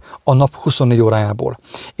 percet a nap 24 órájából.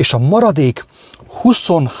 És a maradék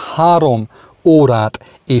 23 órát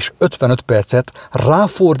és 55 percet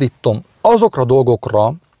ráfordítom azokra a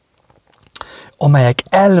dolgokra, amelyek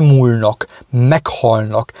elmúlnak,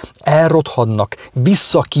 meghalnak, elrothadnak,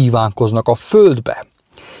 visszakívánkoznak a földbe.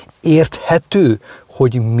 Érthető,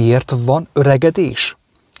 hogy miért van öregedés,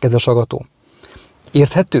 kedves hallgató?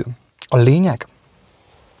 Érthető a lényeg?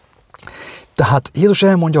 Tehát Jézus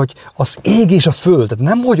elmondja, hogy az ég és a föld, tehát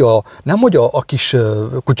nem hogy a kis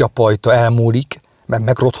kutyapajta elmúlik, mert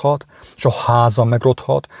megrothad, és a házam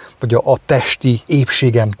megrothad, vagy a testi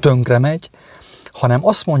épségem tönkre megy, hanem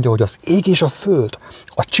azt mondja, hogy az ég és a föld,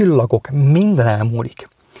 a csillagok, minden elmúlik.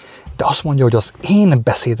 De azt mondja, hogy az én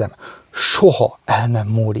beszédem soha el nem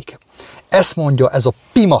múlik. Ezt mondja ez a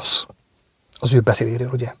Pimasz az ő beszédéről,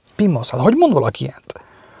 ugye? Pimasz, hát hogy mond valaki ilyent?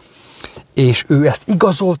 És ő ezt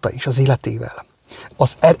igazolta is az életével,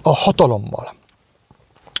 a hatalommal,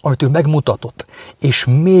 amit ő megmutatott, és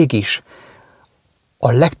mégis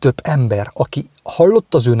a legtöbb ember, aki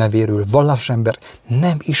hallott az ő nevéről, vallásos ember,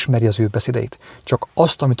 nem ismeri az ő beszédeit, csak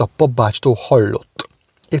azt, amit a papbácstól hallott.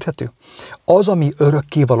 Érthető? Az, ami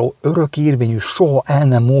örökkévaló, örökérvényű, soha el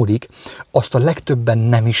nem múlik, azt a legtöbben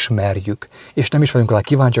nem ismerjük. És nem is vagyunk rá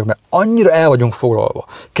kíváncsiak, mert annyira el vagyunk foglalva.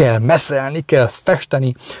 Kell messzelni, kell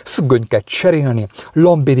festeni, függönyt kell cserélni,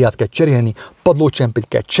 lambériát kell cserélni, padlócsempét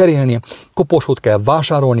kell cserélni, koporsót kell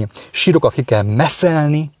vásárolni, sírokat ki kell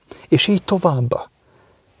messzelni, és így tovább.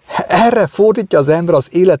 Erre fordítja az ember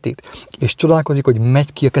az életét, és csodálkozik, hogy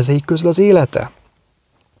megy ki a kezei közül az élete.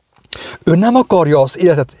 Ő nem akarja az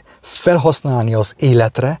életet felhasználni az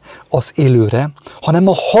életre, az élőre, hanem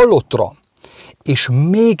a halottra. És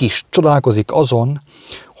mégis csodálkozik azon,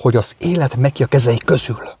 hogy az élet megy ki a kezei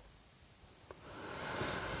közül.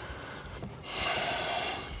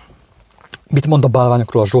 Mit mond a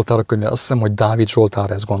bálványokról a Zsoltárok könyve? Azt hiszem, hogy Dávid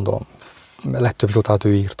Zsoltár, ezt gondolom. Legtöbb Zsoltárt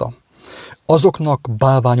ő írta. Azoknak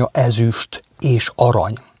bálványa ezüst és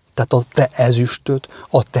arany. Tehát a te ezüstöd,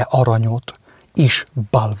 a te aranyod is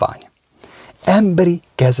bálvány. Emberi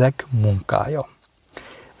kezek munkája.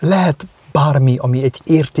 Lehet bármi, ami egy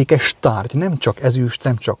értékes tárgy, nem csak ezüst,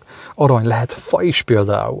 nem csak arany, lehet fa is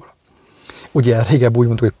például. Ugye régebb úgy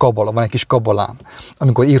mondtuk, hogy kabala, van egy kis kabalám.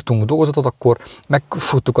 Amikor írtunk dolgozatot, akkor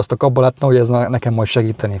megfuttuk azt a kabalát, hogy ez nekem majd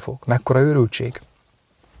segíteni fog. Mekkora őrültség.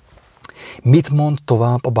 Mit mond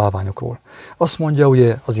tovább a bálványokról? Azt mondja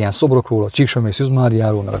ugye az ilyen szobrokról, a Csíksomé Szűz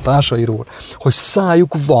Máriáról, meg a társairól, hogy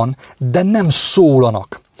szájuk van, de nem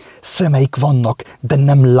szólanak. Szemeik vannak, de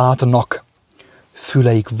nem látnak.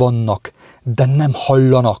 Füleik vannak, de nem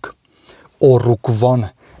hallanak. Orruk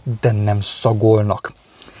van, de nem szagolnak.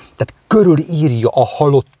 Tehát körülírja a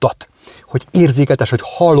halottat, hogy érzéketes, hogy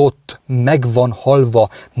halott, meg van halva,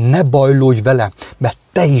 ne bajlódj vele, mert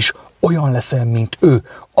te is olyan leszel, mint ő.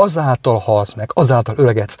 Azáltal halsz meg, azáltal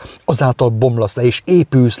öregedsz, azáltal bomlasz le és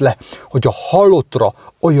épülsz le, hogy a halottra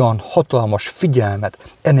olyan hatalmas figyelmet,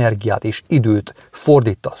 energiát és időt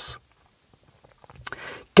fordítasz.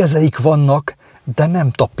 Kezeik vannak, de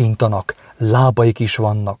nem tapintanak, lábaik is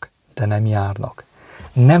vannak, de nem járnak.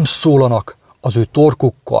 Nem szólanak az ő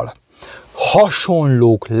torkukkal,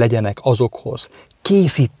 hasonlók legyenek azokhoz,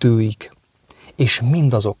 készítőik, és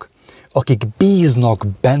mindazok, akik bíznak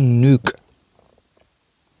bennük.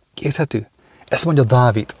 Érthető? Ezt mondja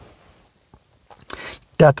Dávid.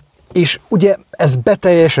 Tehát, és ugye ez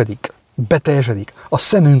beteljesedik a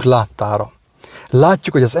szemünk láttára.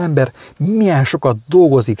 Látjuk, hogy az ember milyen sokat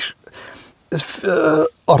dolgozik,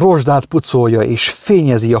 a rozsdát pucolja, és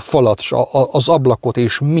fényezi a falat, az ablakot,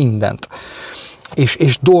 és mindent.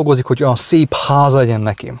 És dolgozik, hogy olyan szép háza legyen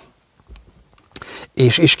neki.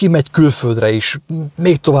 És kimegy külföldre, és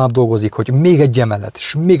még tovább dolgozik, hogy még egy emelet,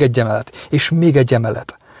 és még egy emelet, és még egy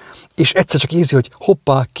emelet. És egyszer csak érzi, hogy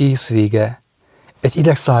hoppá, kész, vége. Egy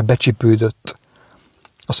idegszál becsipődött.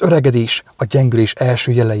 Az öregedés, a gyengülés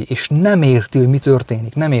első jelei, és nem érti, hogy mi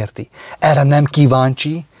történik, nem érti. Erre nem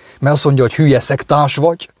kíváncsi, mert azt mondja, hogy hülye szektárs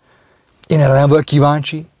vagy. Én erre nem vagyok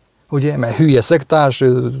kíváncsi, ugye, mert hülye szektárs,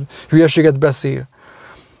 hülyeséget beszél.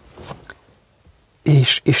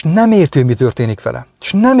 És nem érti, hogy mi történik vele.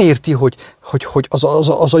 És nem érti, hogy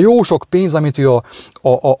az a jó sok pénz, amit ő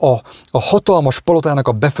a hatalmas palotának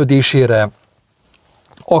a befödésére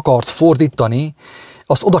akart fordítani,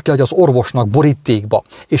 azt oda kell, hogy az orvosnak borítékba,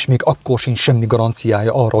 és még akkor sincs semmi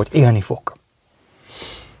garanciája arra, hogy élni fog.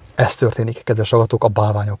 Ez történik, kedves hallgatók, a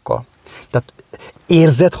bálványokkal. Tehát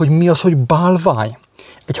érzed, hogy mi az, hogy bálvány?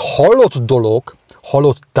 Egy halott dolog,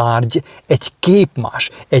 halott tárgy, egy képmás,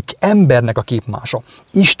 egy embernek a képmása,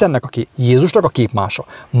 Istennek a Jézusnak a képmása,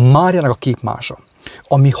 Máriának a képmása,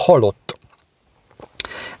 ami halott.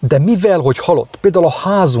 De mivel, hogy halott, például a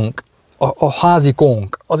házunk, a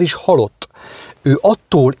házikónk, az is halott. Ő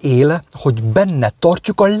attól él, hogy benne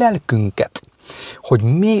tartjuk a lelkünket, hogy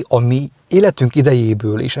mi a mi életünk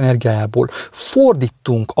idejéből és energiájából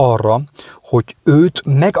fordítunk arra, hogy őt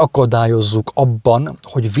megakadályozzuk abban,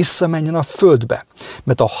 hogy visszamenjen a földbe.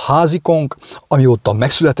 Mert a házikónk, amióta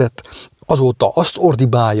megszületett, azóta azt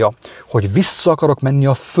ordibálja, hogy vissza akarok menni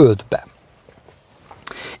a földbe.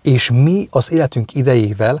 És mi az életünk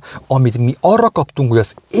idejével, amit mi arra kaptunk, hogy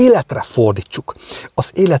az életre fordítsuk,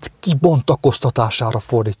 az élet kibontakoztatására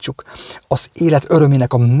fordítsuk, az élet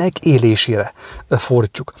örömének a megélésére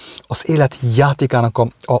fordítsuk, az élet játékának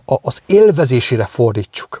az élvezésére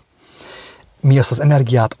fordítsuk. Mi azt az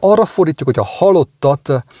energiát arra fordítjuk, hogy a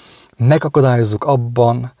halottat megakadályozzuk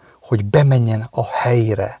abban, hogy bemenjen a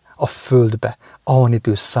helyre, a földbe, ahonnit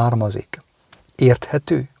ő származik.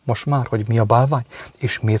 Érthető most már, hogy mi a bálvány,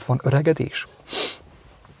 és miért van öregedés?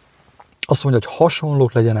 Azt mondja, hogy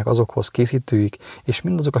hasonlók legyenek azokhoz készítőik, és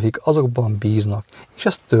mindazok, akik azokban bíznak. És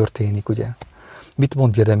ez történik, ugye? Mit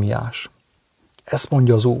mond Jeremiás? Ezt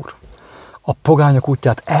mondja az Úr. A pogányok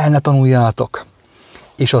útját el ne tanuljátok,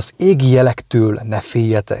 és az égi jelektől ne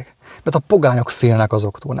féljetek. Mert a pogányok félnek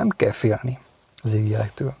azoktól, nem kell félni az égi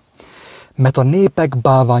jelektől. Mert a népek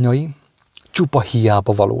bálványai csupa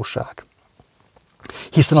hiába valóság.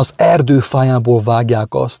 Hiszen az erdőfájából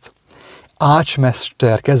vágják azt,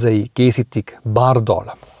 ácsmester kezei készítik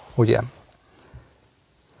bárdal, ugye?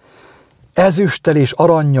 Ezüsttel és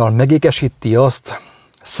arannyal megékesíti azt,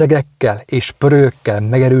 szegekkel és pörőkkel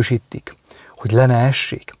megerősítik, hogy le ne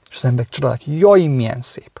essék. És az emberek csodálják, jaj, milyen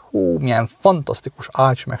szép, hú, milyen fantasztikus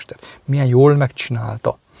ácsmester, milyen jól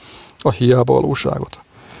megcsinálta a hiába valóságot.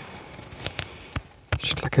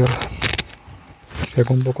 És le kell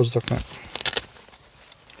gondolkozzak meg.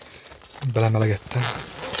 Belemelegettem.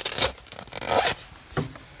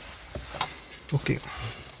 Oké.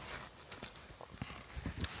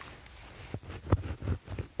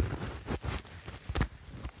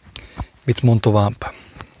 Mit mond tovább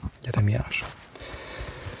Jeremiás?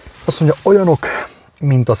 Azt mondja, olyanok,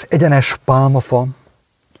 mint az egyenes pálmafa,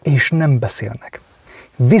 és nem beszélnek.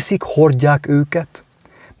 Viszik, hordják őket,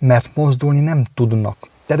 mert mozdulni nem tudnak.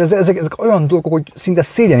 Tehát ezek olyan dolgok, hogy szinte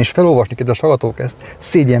szégyen is felolvasni, kedves hallgatók, ezt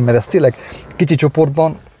szégyen, mert ez tényleg kicsi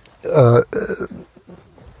csoportban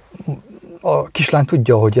a kislány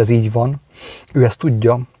tudja, hogy ez így van, ő ezt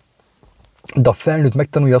tudja, de a felnőtt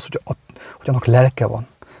megtanulja azt, hogy annak lelke van,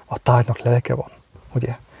 a tárgynak lelke van,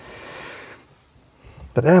 ugye?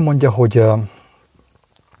 Tehát elmondja, hogy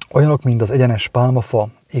olyanok, mint az egyenes pálmafa,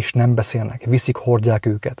 és nem beszélnek, viszik, hordják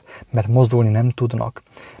őket, mert mozdulni nem tudnak.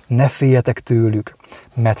 Ne féljetek tőlük,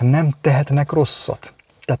 mert nem tehetnek rosszat.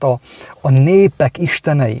 Tehát a népek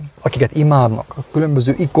istenei, akiket imádnak, a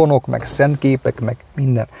különböző ikonok, meg szentképek, meg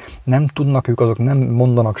minden, nem tudnak ők, azok nem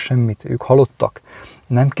mondanak semmit, ők halottak.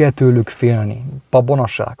 Nem kell tőlük félni.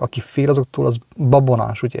 Babonaság. Aki fél azoktól, az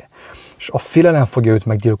babonás, ugye? És a félelem fogja őt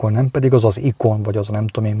meggyilkolni, nem pedig az az ikon, vagy az nem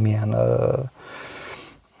tudom én milyen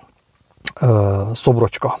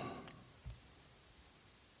szobrocska.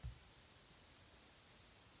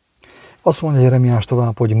 Azt mondja Jeremiás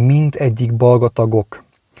tovább, hogy mindegyik balgatagok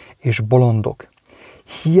és bolondok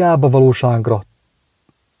hiába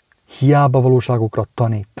valóságokra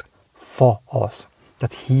tanít. Fa az.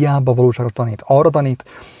 Tehát hiába valóságra tanít. Arra tanít,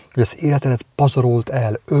 hogy az életedet pazarolt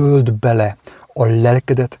el, öld bele a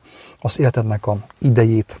lelkedet, az életednek a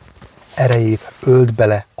idejét, erejét öld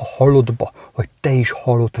bele a halottba, hogy te is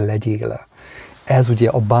halott legyél. Ez ugye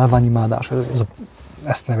a bálványimádás,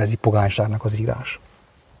 ezt nevezi pogányságnak az írás.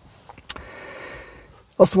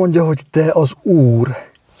 Azt mondja, hogy te az Úr,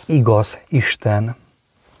 igaz Isten,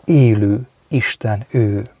 élő Isten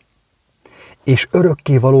ő, és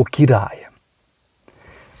örökkévaló király.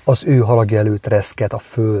 Az ő haragja előtt reszket a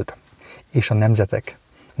föld, és a nemzetek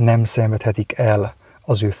nem szenvedhetik el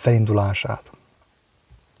az ő felindulását.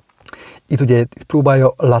 Itt ugye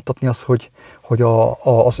próbálja láttatni azt, hogy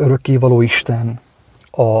az örökkévaló Isten,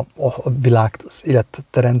 a világ, az élet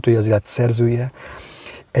teremtője, az élet szerzője,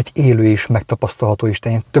 egy élő és megtapasztalható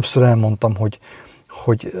Isten. Én többször elmondtam, hogy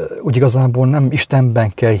úgy igazából nem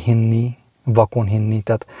Istenben kell hinni, vakon hinni.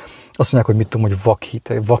 Tehát azt mondják, hogy mit tudom, hogy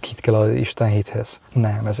vakhit kell az Isten hithez.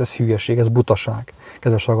 Nem, ez hülyeség, ez butaság,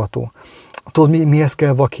 kedves hallgató. Tudod, mihez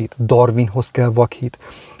kell vakhit? Darwinhoz kell vakhit,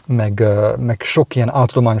 meg sok ilyen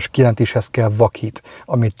áltudományos kijelentéshez kell vakhit,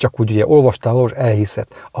 amit csak úgy ugye olvastál, és elhiszed.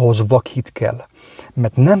 Ahhoz vakhit kell.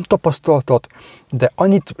 Mert nem tapasztaltad, de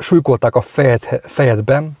annyit súlykolták a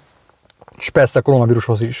fejedben, és persze a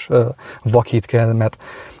koronavírushoz is vakhit kell, mert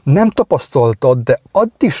nem tapasztaltad, de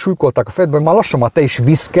addig súlykolták a fejedben, hogy már lassan te is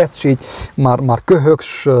viszkedsz, és így már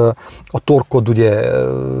köhögsz, a torkod ugye,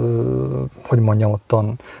 hogy mondjam,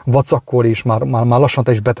 ottan vacakor, és már lassan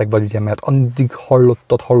te is beteg vagy, ugye, mert addig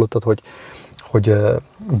hallottad, hogy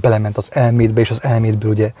belement az elmédbe, és az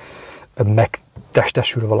elmédből ugye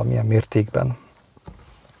megtestesül valamilyen mértékben.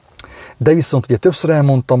 De viszont ugye többször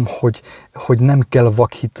elmondtam, hogy nem kell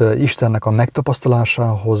vakhit Istennek a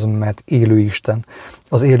megtapasztalásához, mert élő Isten.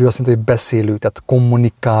 Az élő azt jelenti, hogy beszélő, tehát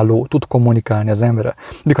kommunikáló, tud kommunikálni az emberre.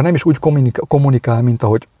 Mikor nem is úgy kommunikál, mint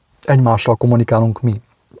ahogy egymással kommunikálunk mi.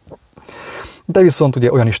 De viszont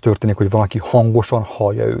ugye olyan is történik, hogy valaki hangosan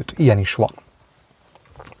hallja őt. Ilyen is van.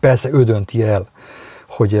 Persze ő dönti el,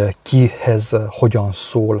 hogy kihez hogyan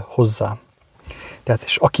szól hozzá. Tehát,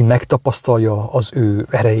 és aki megtapasztalja az ő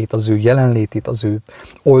erejét, az ő jelenlétét, az ő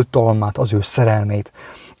oltalmát, az ő szerelmét,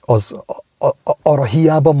 arra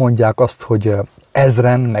hiába mondják azt, hogy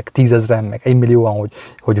 1000, meg 10 000, meg 1 millióan,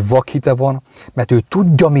 hogy vakhite van, mert ő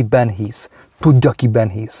tudja, miben hisz, tudja, kiben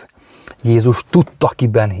hisz. Jézus tudta,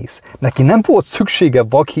 kiben hisz. Neki nem volt szüksége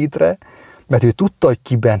vakhitre, mert ő tudta, hogy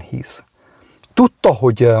kiben hisz. Tudta,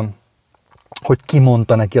 hogy ki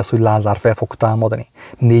mondta neki azt, hogy Lázár fel fog támadni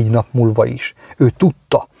 4 nap múlva is. Ő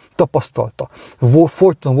tudta, tapasztalta.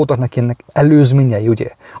 Folyton voltak neki ennek előzményei,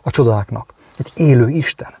 ugye, a csodáknak. Egy élő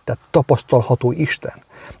Isten, tehát tapasztalható Isten.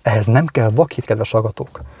 Ehhez nem kell vakhit, kedves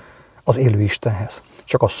hallgatók, az élő Istenhez.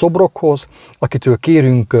 Csak a szobrokhoz, akitől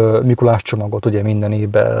kérünk Mikulás csomagot, ugye minden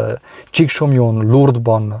évben, Csíksomjon,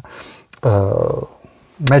 Lourdesban,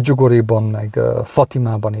 Medjugorjéban, meg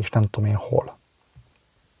Fatimában, és nem tudom én hol.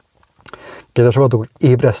 Kedves hallgatók,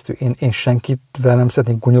 ébresztő, én senkivel nem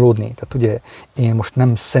szeretnék gonyolódni. Tehát ugye én most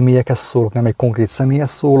nem személyekhez szólok, nem egy konkrét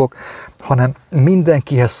személyhez szólok, hanem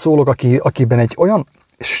mindenkihez szólok, akiben egy olyan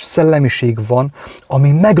szellemiség van,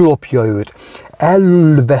 ami meglopja őt,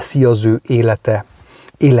 elveszi az ő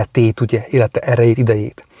életét, ugye, élete erejét,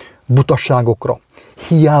 idejét, butasságokra,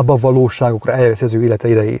 hiába valóságokra elveszi az ő élete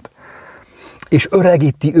idejét, és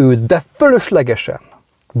öregíti őt, de fölöslegesen,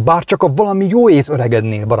 bár csak a valami jóét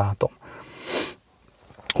öregednél, barátom.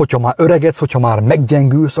 Hogyha már öregedsz, hogyha már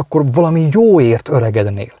meggyengülsz, akkor valami jóért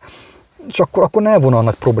öregednél. És akkor ne volna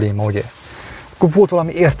nagy probléma, ugye? Akkor volt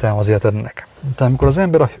valami értelme az életednek. De amikor az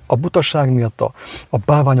ember a butasság miatt, a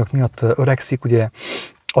bálványok miatt öregszik, ugye,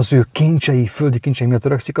 az ő kincsei, földi kincsei miatt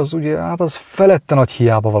öregszik, az ugye, hát az felette nagy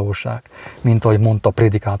hiába valóság, mint ahogy mondta a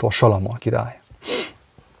prédikátor, Salamon király.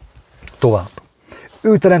 Tovább.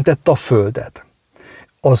 Ő teremtette a földet.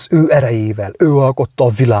 Az ő erejével, ő alkotta a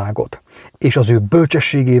világot, és az ő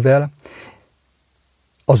bölcsességével,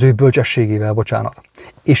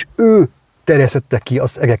 és ő terjesztette ki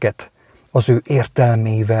az egeket az ő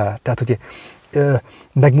értelmével. Tehát ugye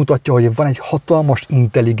megmutatja, hogy van egy hatalmas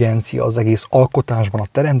intelligencia az egész alkotásban, a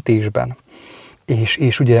teremtésben,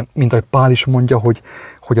 és ugye, mint ahogy Pál is mondja,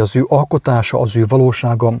 hogy az ő alkotása, az ő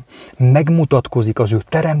valósága megmutatkozik az ő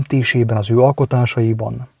teremtésében, az ő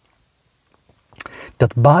alkotásaiban.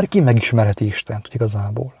 Tehát bárki megismerheti Istent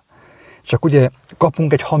igazából. Csak ugye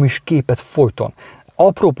kapunk egy hamis képet folyton.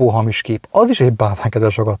 Apropó hamis kép, az is egy bálvány,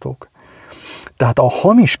 kedves hallgatók. Tehát a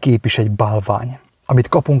hamis kép is egy bálvány, amit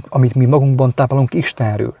kapunk, amit mi magunkban táplálunk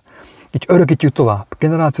Istenről. Így örökítjük tovább,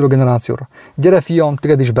 generációra generációra. Gyere fiam,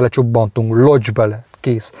 téged is belecsobbantunk, locs bele,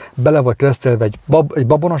 kész. Bele vagy keresztelve egy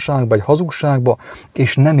babonaságba, egy hazugságba,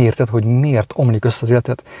 és nem érted, hogy miért omlik össze az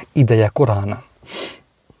életed ideje korán.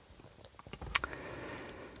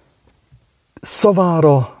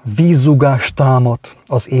 Szavára vízzugás támad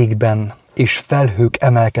az égben, és felhők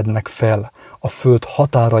emelkednek fel a föld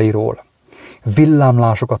határairól.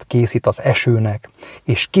 Villámlásokat készít az esőnek,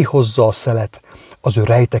 és kihozza a szelet az ő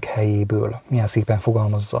rejtek helyéből. Milyen szépen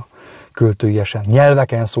fogalmazza költőiesen.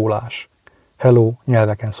 Nyelveken szólás. Hello,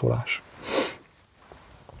 nyelveken szólás.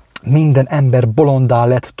 Minden ember bolondá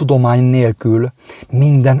lett tudomány nélkül,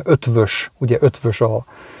 minden ötvös, ugye ötvös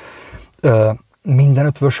minden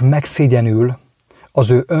ötvös megszégyenül az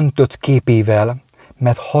ő öntött képével,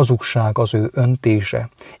 mert hazugság az ő öntése,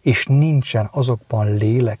 és nincsen azokban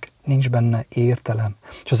lélek, nincs benne értelem,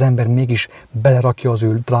 és az ember mégis belerakja az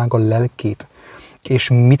ő drága lelkét. És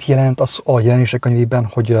mit jelent az a Jelenések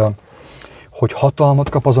könyvében, hogy hatalmat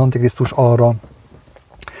kap az Antikrisztus arra,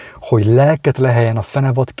 hogy lelket leheljen a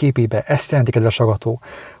fenevad képébe? Ezt jelenti, kedves hallgató,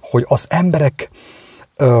 hogy az emberek,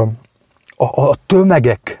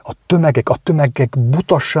 a tömegek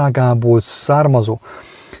butasságából származó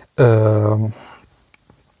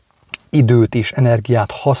időt és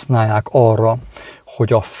energiát használják arra,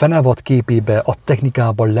 hogy a fenevad képébe, a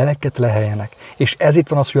technikában lelket leheljenek. És ez itt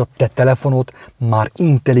van az, hogy a te telefonod már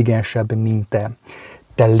intelligensebb, mint te.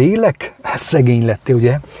 Te lélek, szegény lettél,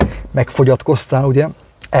 ugye, megfogyatkoztál, ugye,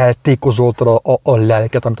 eltékozoltad a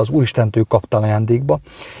lelket, amit az Úristentől kaptál ajándékba,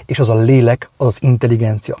 és az a lélek, az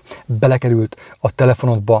intelligencia belekerült a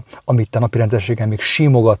telefonodba, amit te napi rendszerséggel még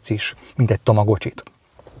simogatsz is, mint egy tamagocsit.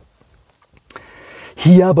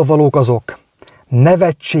 Hiába valók azok,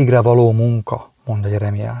 nevetségre való munka, mondja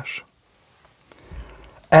Jeremiás.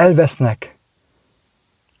 Elvesznek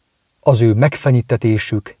az ő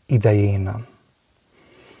megfenyítetésük idején.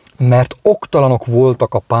 Mert oktalanok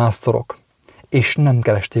voltak a pásztorok, és nem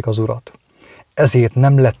keresték az Urat. Ezért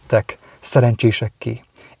nem lettek szerencsésekké,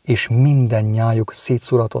 és minden nyájuk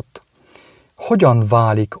szétszuratott. Hogyan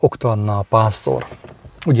válik oktalanná a pásztor?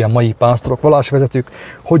 Ugye a mai pásztorok, vallásvezetők,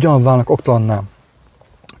 hogyan válnak oktalanná?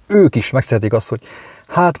 Ők is megszeretik azt, hogy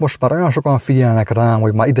hát most már olyan sokan figyelnek rám,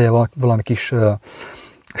 hogy már ideje valami kis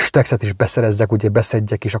stexet is beszerezzek, ugye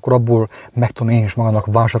beszedjek, és akkor abból meg tudom én is magamnak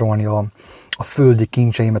vásárolni a földi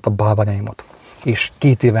kincseimet, a bálványaimat. És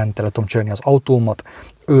 2 évente le tudom cserélni az autómat,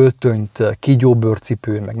 öltönyt,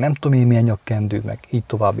 kígyóbőrcipő, meg nem tudom én milyen nyakkendő, meg így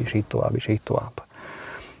tovább, és így tovább, és így tovább.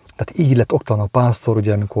 Tehát így lett oktalan a pásztor,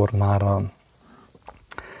 ugye, amikor már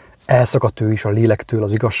elszakadt ő is a lélektől,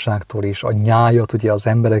 az igazságtól, és a nyájat, ugye az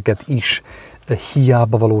embereket is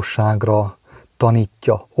hiába valóságra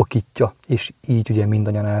tanítja, okítja, és így ugye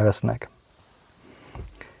mindannyian elvesznek.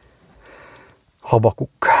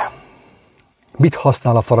 Habakuk. Mit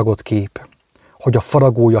használ a faragott kép? Hogy a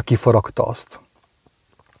faragója kifaragta azt.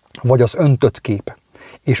 Vagy az öntött kép,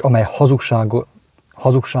 és amely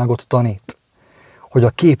hazugságot tanít. Hogy a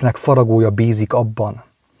képnek faragója bízik abban,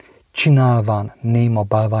 csinálván néma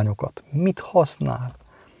bálványokat. Mit használ?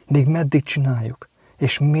 Még meddig csináljuk?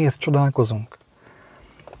 És miért csodálkozunk?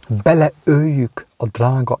 Beleöljük a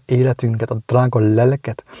drága életünket, a drága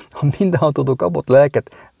lelket, a mindenhatodó kapott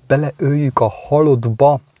lelket, beleöljük a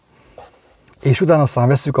halottba, és utána aztán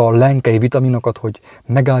veszük a lenkei vitaminokat, hogy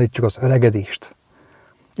megállítsuk az öregedést,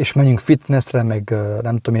 és menjünk fitnessre, meg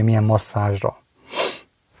nem tudom én milyen masszázsra.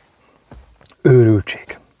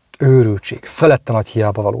 Őrültség, felette nagy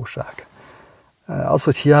hiába valóság. Az,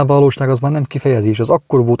 hogy hiába valóság, az már nem kifejezés, az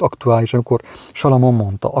akkor volt aktuális, amikor Salamon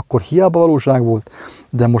mondta, akkor hiába valóság volt,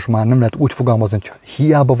 de most már nem lehet úgy fogalmazni, hogy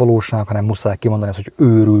hiába valóság, hanem muszáj kimondani azt, hogy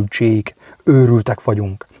őrültség, őrültek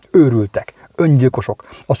vagyunk, őrültek, öngyilkosok,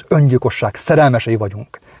 az öngyilkosság szerelmesei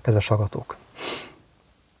vagyunk, kedves hallgatók.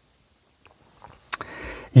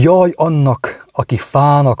 Jaj annak, aki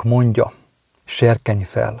fának mondja, serkenj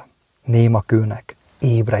fel, néma kőnek,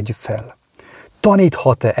 ébredj fel.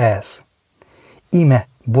 Taníthat-e ez? Íme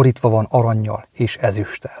borítva van arannyal és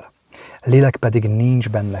ezüsttel. Lélek pedig nincs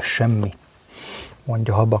benne semmi,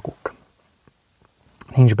 mondja Habakuk.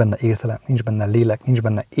 Nincs benne értelem, nincs benne lélek, nincs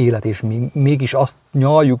benne élet, és mi mégis azt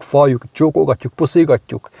nyaljuk, faljuk, csókolgatjuk,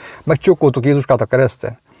 puszilgatjuk. Megcsókoltuk Jézuskát a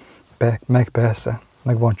kereszten. Meg persze,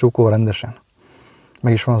 meg van csókolva rendesen.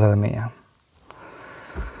 Meg is van az eredménye.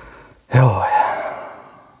 Jaj,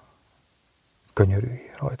 könyörülj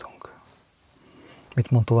rajtunk.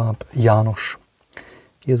 Mit mond tovább János?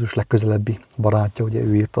 Jézus legközelebbi barátja, ugye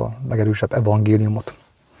ő írta a legerősebb evangéliumot.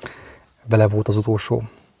 Vele volt az utolsó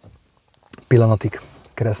pillanatig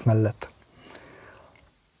kereszt mellett.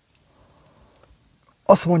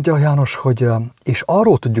 Azt mondja János, hogy és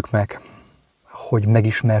arról tudjuk meg, hogy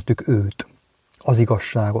megismertük őt, az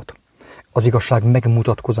igazságot, az igazság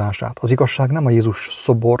megmutatkozását. Az igazság nem a Jézus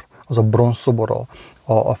szobor, az a bronzszobor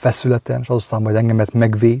a feszületen, és aztán majd engemet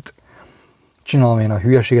megvéd. Csinálom én a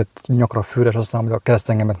hülyeséget nyakra főre, és aztán majd a kereszt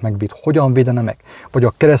engemet megvéd. Hogyan védene meg? Vagy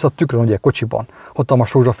a kereszt a tükrön, ugye kocsiban,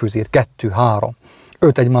 hatalmas rózsafűzér, 2, 3,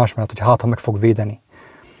 5 egymás mellett, hogy hát, ha meg fog védeni.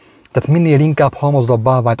 Tehát minél inkább halmozd a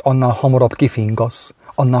bálványt, annál hamarabb kifingasz,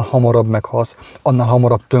 annál hamarabb meghalsz, annál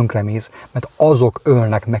hamarabb tönkremész, mert azok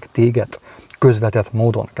ölnek meg téged közvetett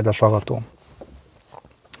módon, kedves hallgató.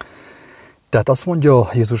 Tehát azt mondja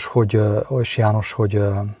Jézus, és János, hogy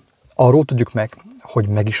arról tudjuk meg, hogy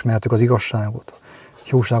megismertük az igazságot,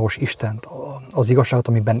 jóságos Istent, az igazságot,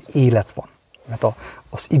 amiben élet van. Mert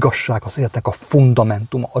az igazság az életnek a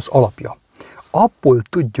fundamentuma, az alapja. Abból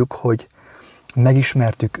tudjuk, hogy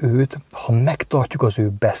megismertük őt, ha megtartjuk az ő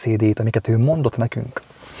beszédét, amiket ő mondott nekünk.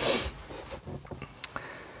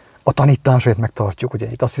 A tanításait megtartjuk,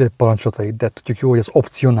 ugye itt azt írja, hogy parancsolatait, de tudjuk jó, hogy ez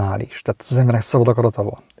opcionális, tehát az embernek szabad akarata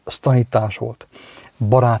van. Az tanítás volt,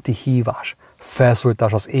 baráti hívás,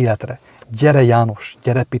 felszólítás az életre. Gyere János,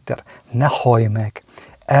 gyere Péter, ne hallj meg,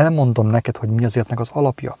 elmondom neked, hogy mi az életnek az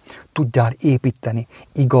alapja. Tudjál építeni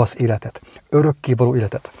igaz életet, örökkévaló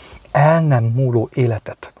életet, el nem múló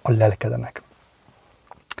életet a lelkedenek.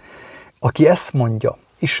 Aki ezt mondja,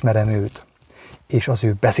 ismerem őt, és az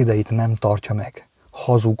ő beszédeit nem tartja meg,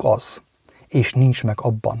 hazug az, és nincs meg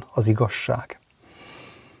abban az igazság.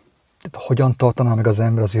 Tehát hogyan tartaná meg az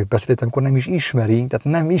ember az ő beszédét, amikor nem is ismeri, tehát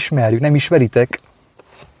nem ismerjük, nem ismeritek.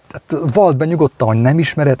 Tehát valld be nyugodtan, hogy nem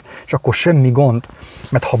ismered, és akkor semmi gond,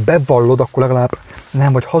 mert ha bevallod, akkor legalább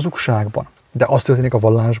nem vagy hazugságban. De az történik a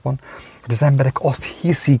vallásban, hogy az emberek azt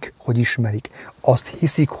hiszik, hogy ismerik, azt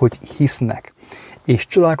hiszik, hogy hisznek, és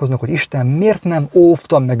csodálkoznak, hogy Isten miért nem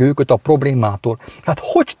óvta meg őket a problémától. Hát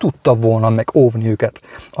hogy tudta volna megóvni őket,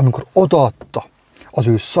 amikor odaadta az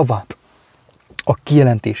ő szavát, a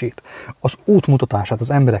kijelentését, az útmutatását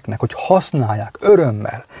az embereknek, hogy használják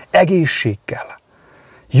örömmel, egészséggel,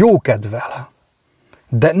 jókedvel.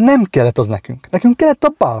 De nem kellett az nekünk. Nekünk kellett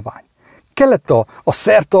a bálvány. Kellett a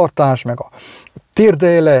szertartás, meg a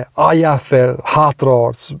térdelj le, álljál fel,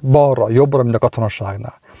 hátraarc, balra, jobbra, mint a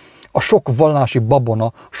katonaságnál. A sok vallási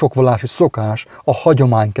babona, sok vallási szokás, a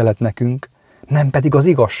hagyomány kellett nekünk, nem pedig az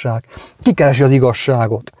igazság. Ki keresi az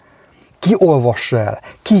igazságot? Ki olvassa el?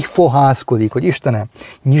 Ki fohászkodik, hogy Istenem,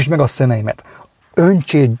 nyisd meg a szemeimet,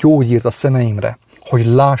 öntsél gyógyírt a szemeimre, hogy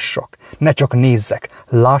lássak, ne csak nézzek,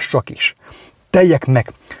 lássak is. Teljek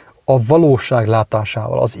meg a valóság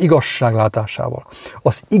látásával, az igazság látásával,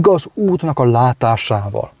 az igaz útnak a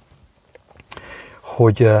látásával,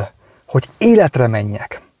 hogy életre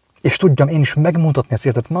menjek, és tudjam én is megmutatni az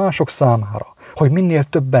életet mások számára, hogy minél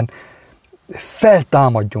többen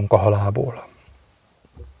feltámadjunk a halálból.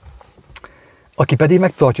 Aki pedig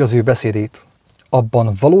megtartja az ő beszédét, abban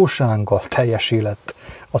valósággal teljesé lett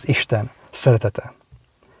az Isten szeretete.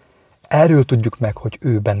 Erről tudjuk meg, hogy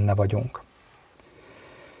ő benne vagyunk.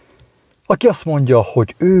 Aki azt mondja,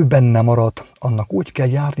 hogy ő benne marad, annak úgy kell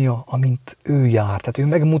járnia, amint ő jár. Tehát ő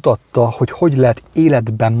megmutatta, hogy lehet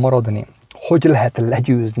életben maradni, hogy lehet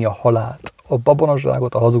legyőzni a halált, a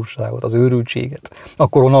babonaságot, a hazugságot, az őrültséget, a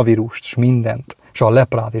koronavírust, és mindent, és a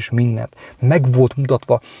leprát, és mindent. Meg volt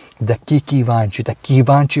mutatva, de ki kíváncsi, te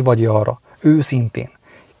kíváncsi vagy arra, őszintén.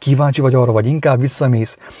 Kíváncsi vagy arra, vagy inkább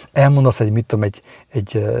visszamész, elmondasz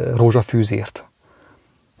egy rózsafűzért.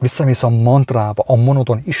 Visszamész a mantrába, a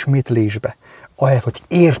monoton ismétlésbe, ahelyett, hogy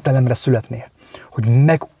értelemre születnél, hogy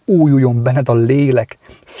megújuljon benned a lélek,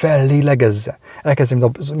 fellélegezze. Elkezdje,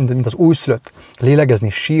 mint az újszülött, lélegezni,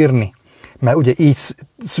 sírni, mert ugye így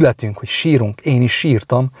születünk, hogy sírunk. Én is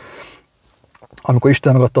sírtam, amikor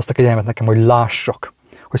Isten megadta azt a kegyelmet nekem, hogy lássak,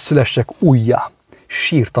 hogy szülessek újjá.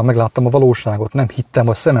 Sírtam, megláttam a valóságot, nem hittem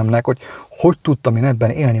a szememnek, hogy tudtam én ebben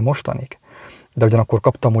élni mostanig. De ugyanakkor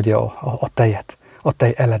kaptam ugye a tejet, a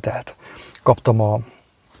tej eledelt. Kaptam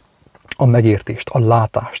a megértést, a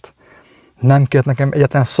látást. Nem kellett nekem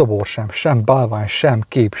egyetlen szobor sem bálvány, sem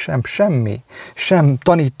kép, semmi, sem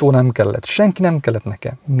tanító nem kellett, senki nem kellett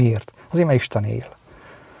nekem. Miért? Azért, mert Isten él.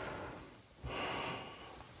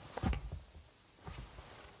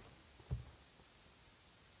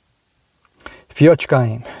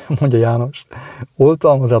 Fiacskáim, mondja János,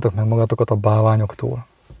 oltalmazzátok meg magatokat a bálványoktól.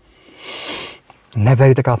 Ne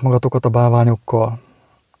verjétek át magatokat a bálványokkal,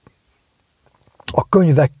 a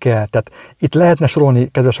könyvekkel, tehát itt lehetne sorolni,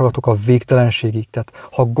 kedves hallgatók, a végtelenségig. Tehát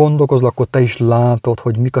ha gondolkozol, akkor te is látod,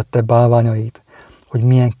 hogy mik a te bálványaid, hogy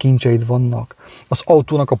milyen kincseid vannak. Az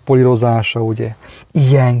autónak a polírozása, ugye,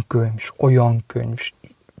 ilyen könyv, olyan könyv.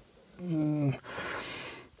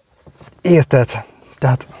 Érted?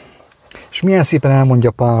 Tehát, és milyen szépen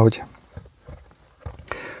elmondja Pál, hogy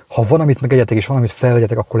ha valamit megegyetek és valamit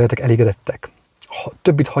felvegyetek, akkor lehetek elégedettek.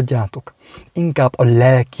 Többit hagyjátok. Inkább a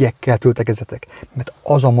lelkiekkel töltekezzetek, mert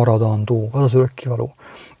az a maradandó, az az örökkévaló.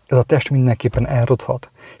 Ez a test mindenképpen elrodhat.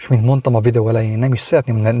 És mint mondtam a videó elején, nem is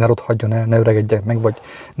szeretném, ne rodhadjon el, ne öregedjek meg, vagy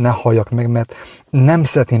ne halljak meg, mert nem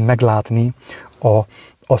szeretném meglátni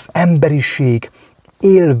az emberiség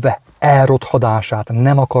élve elrothadását.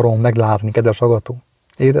 Nem akarom meglátni, kedves hallgató.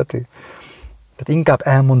 Érthető? Tehát inkább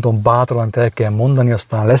elmondom bátran, amit el kell mondani,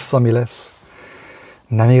 aztán lesz, ami lesz.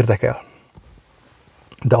 Nem érdekel.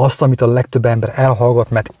 De azt, amit a legtöbb ember elhallgat,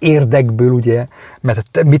 mert érdekből, ugye,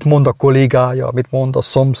 mert mit mond a kollégája, mit mond a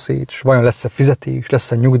szomszéd, és vajon lesz-e fizetés,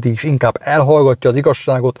 lesz-e nyugdíj, és inkább elhallgatja az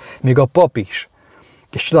igazságot, még a pap is.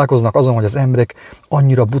 És csodálkoznak azon, hogy az emberek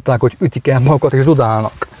annyira buták, hogy ütik el magukat és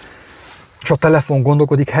dudálnak. És a telefon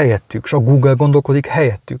gondolkodik helyettük, és a Google gondolkodik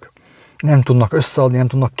helyettük. Nem tudnak összeadni, nem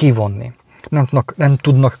tudnak kivonni. Nem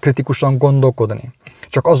tudnak kritikusan gondolkodni.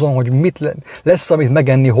 Csak azon, hogy mit lesz, amit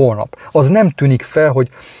megenni holnap. Az nem tűnik fel,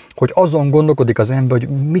 hogy azon gondolkodik az ember, hogy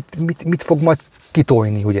mit fog majd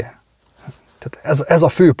kitolni, ugye? Tehát ez a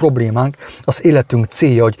fő problémánk, az életünk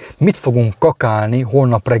célja, hogy mit fogunk kakálni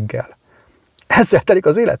holnap reggel. Ezzel telik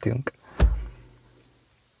az életünk.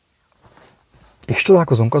 És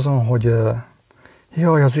csodálkozunk azon, hogy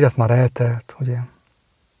jaj, az élet már eltelt, ugye?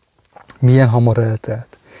 Milyen hamar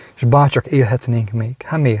eltelt. És bárcsak élhetnénk még.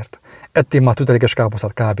 Hát miért? Ettél már tütelékes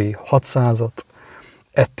káposztát kb. 600-at,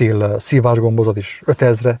 ettél szívásgombozat is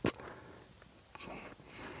 5000-et,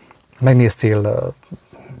 megnéztél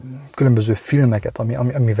különböző filmeket,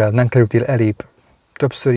 amivel nem kerültél elébb többször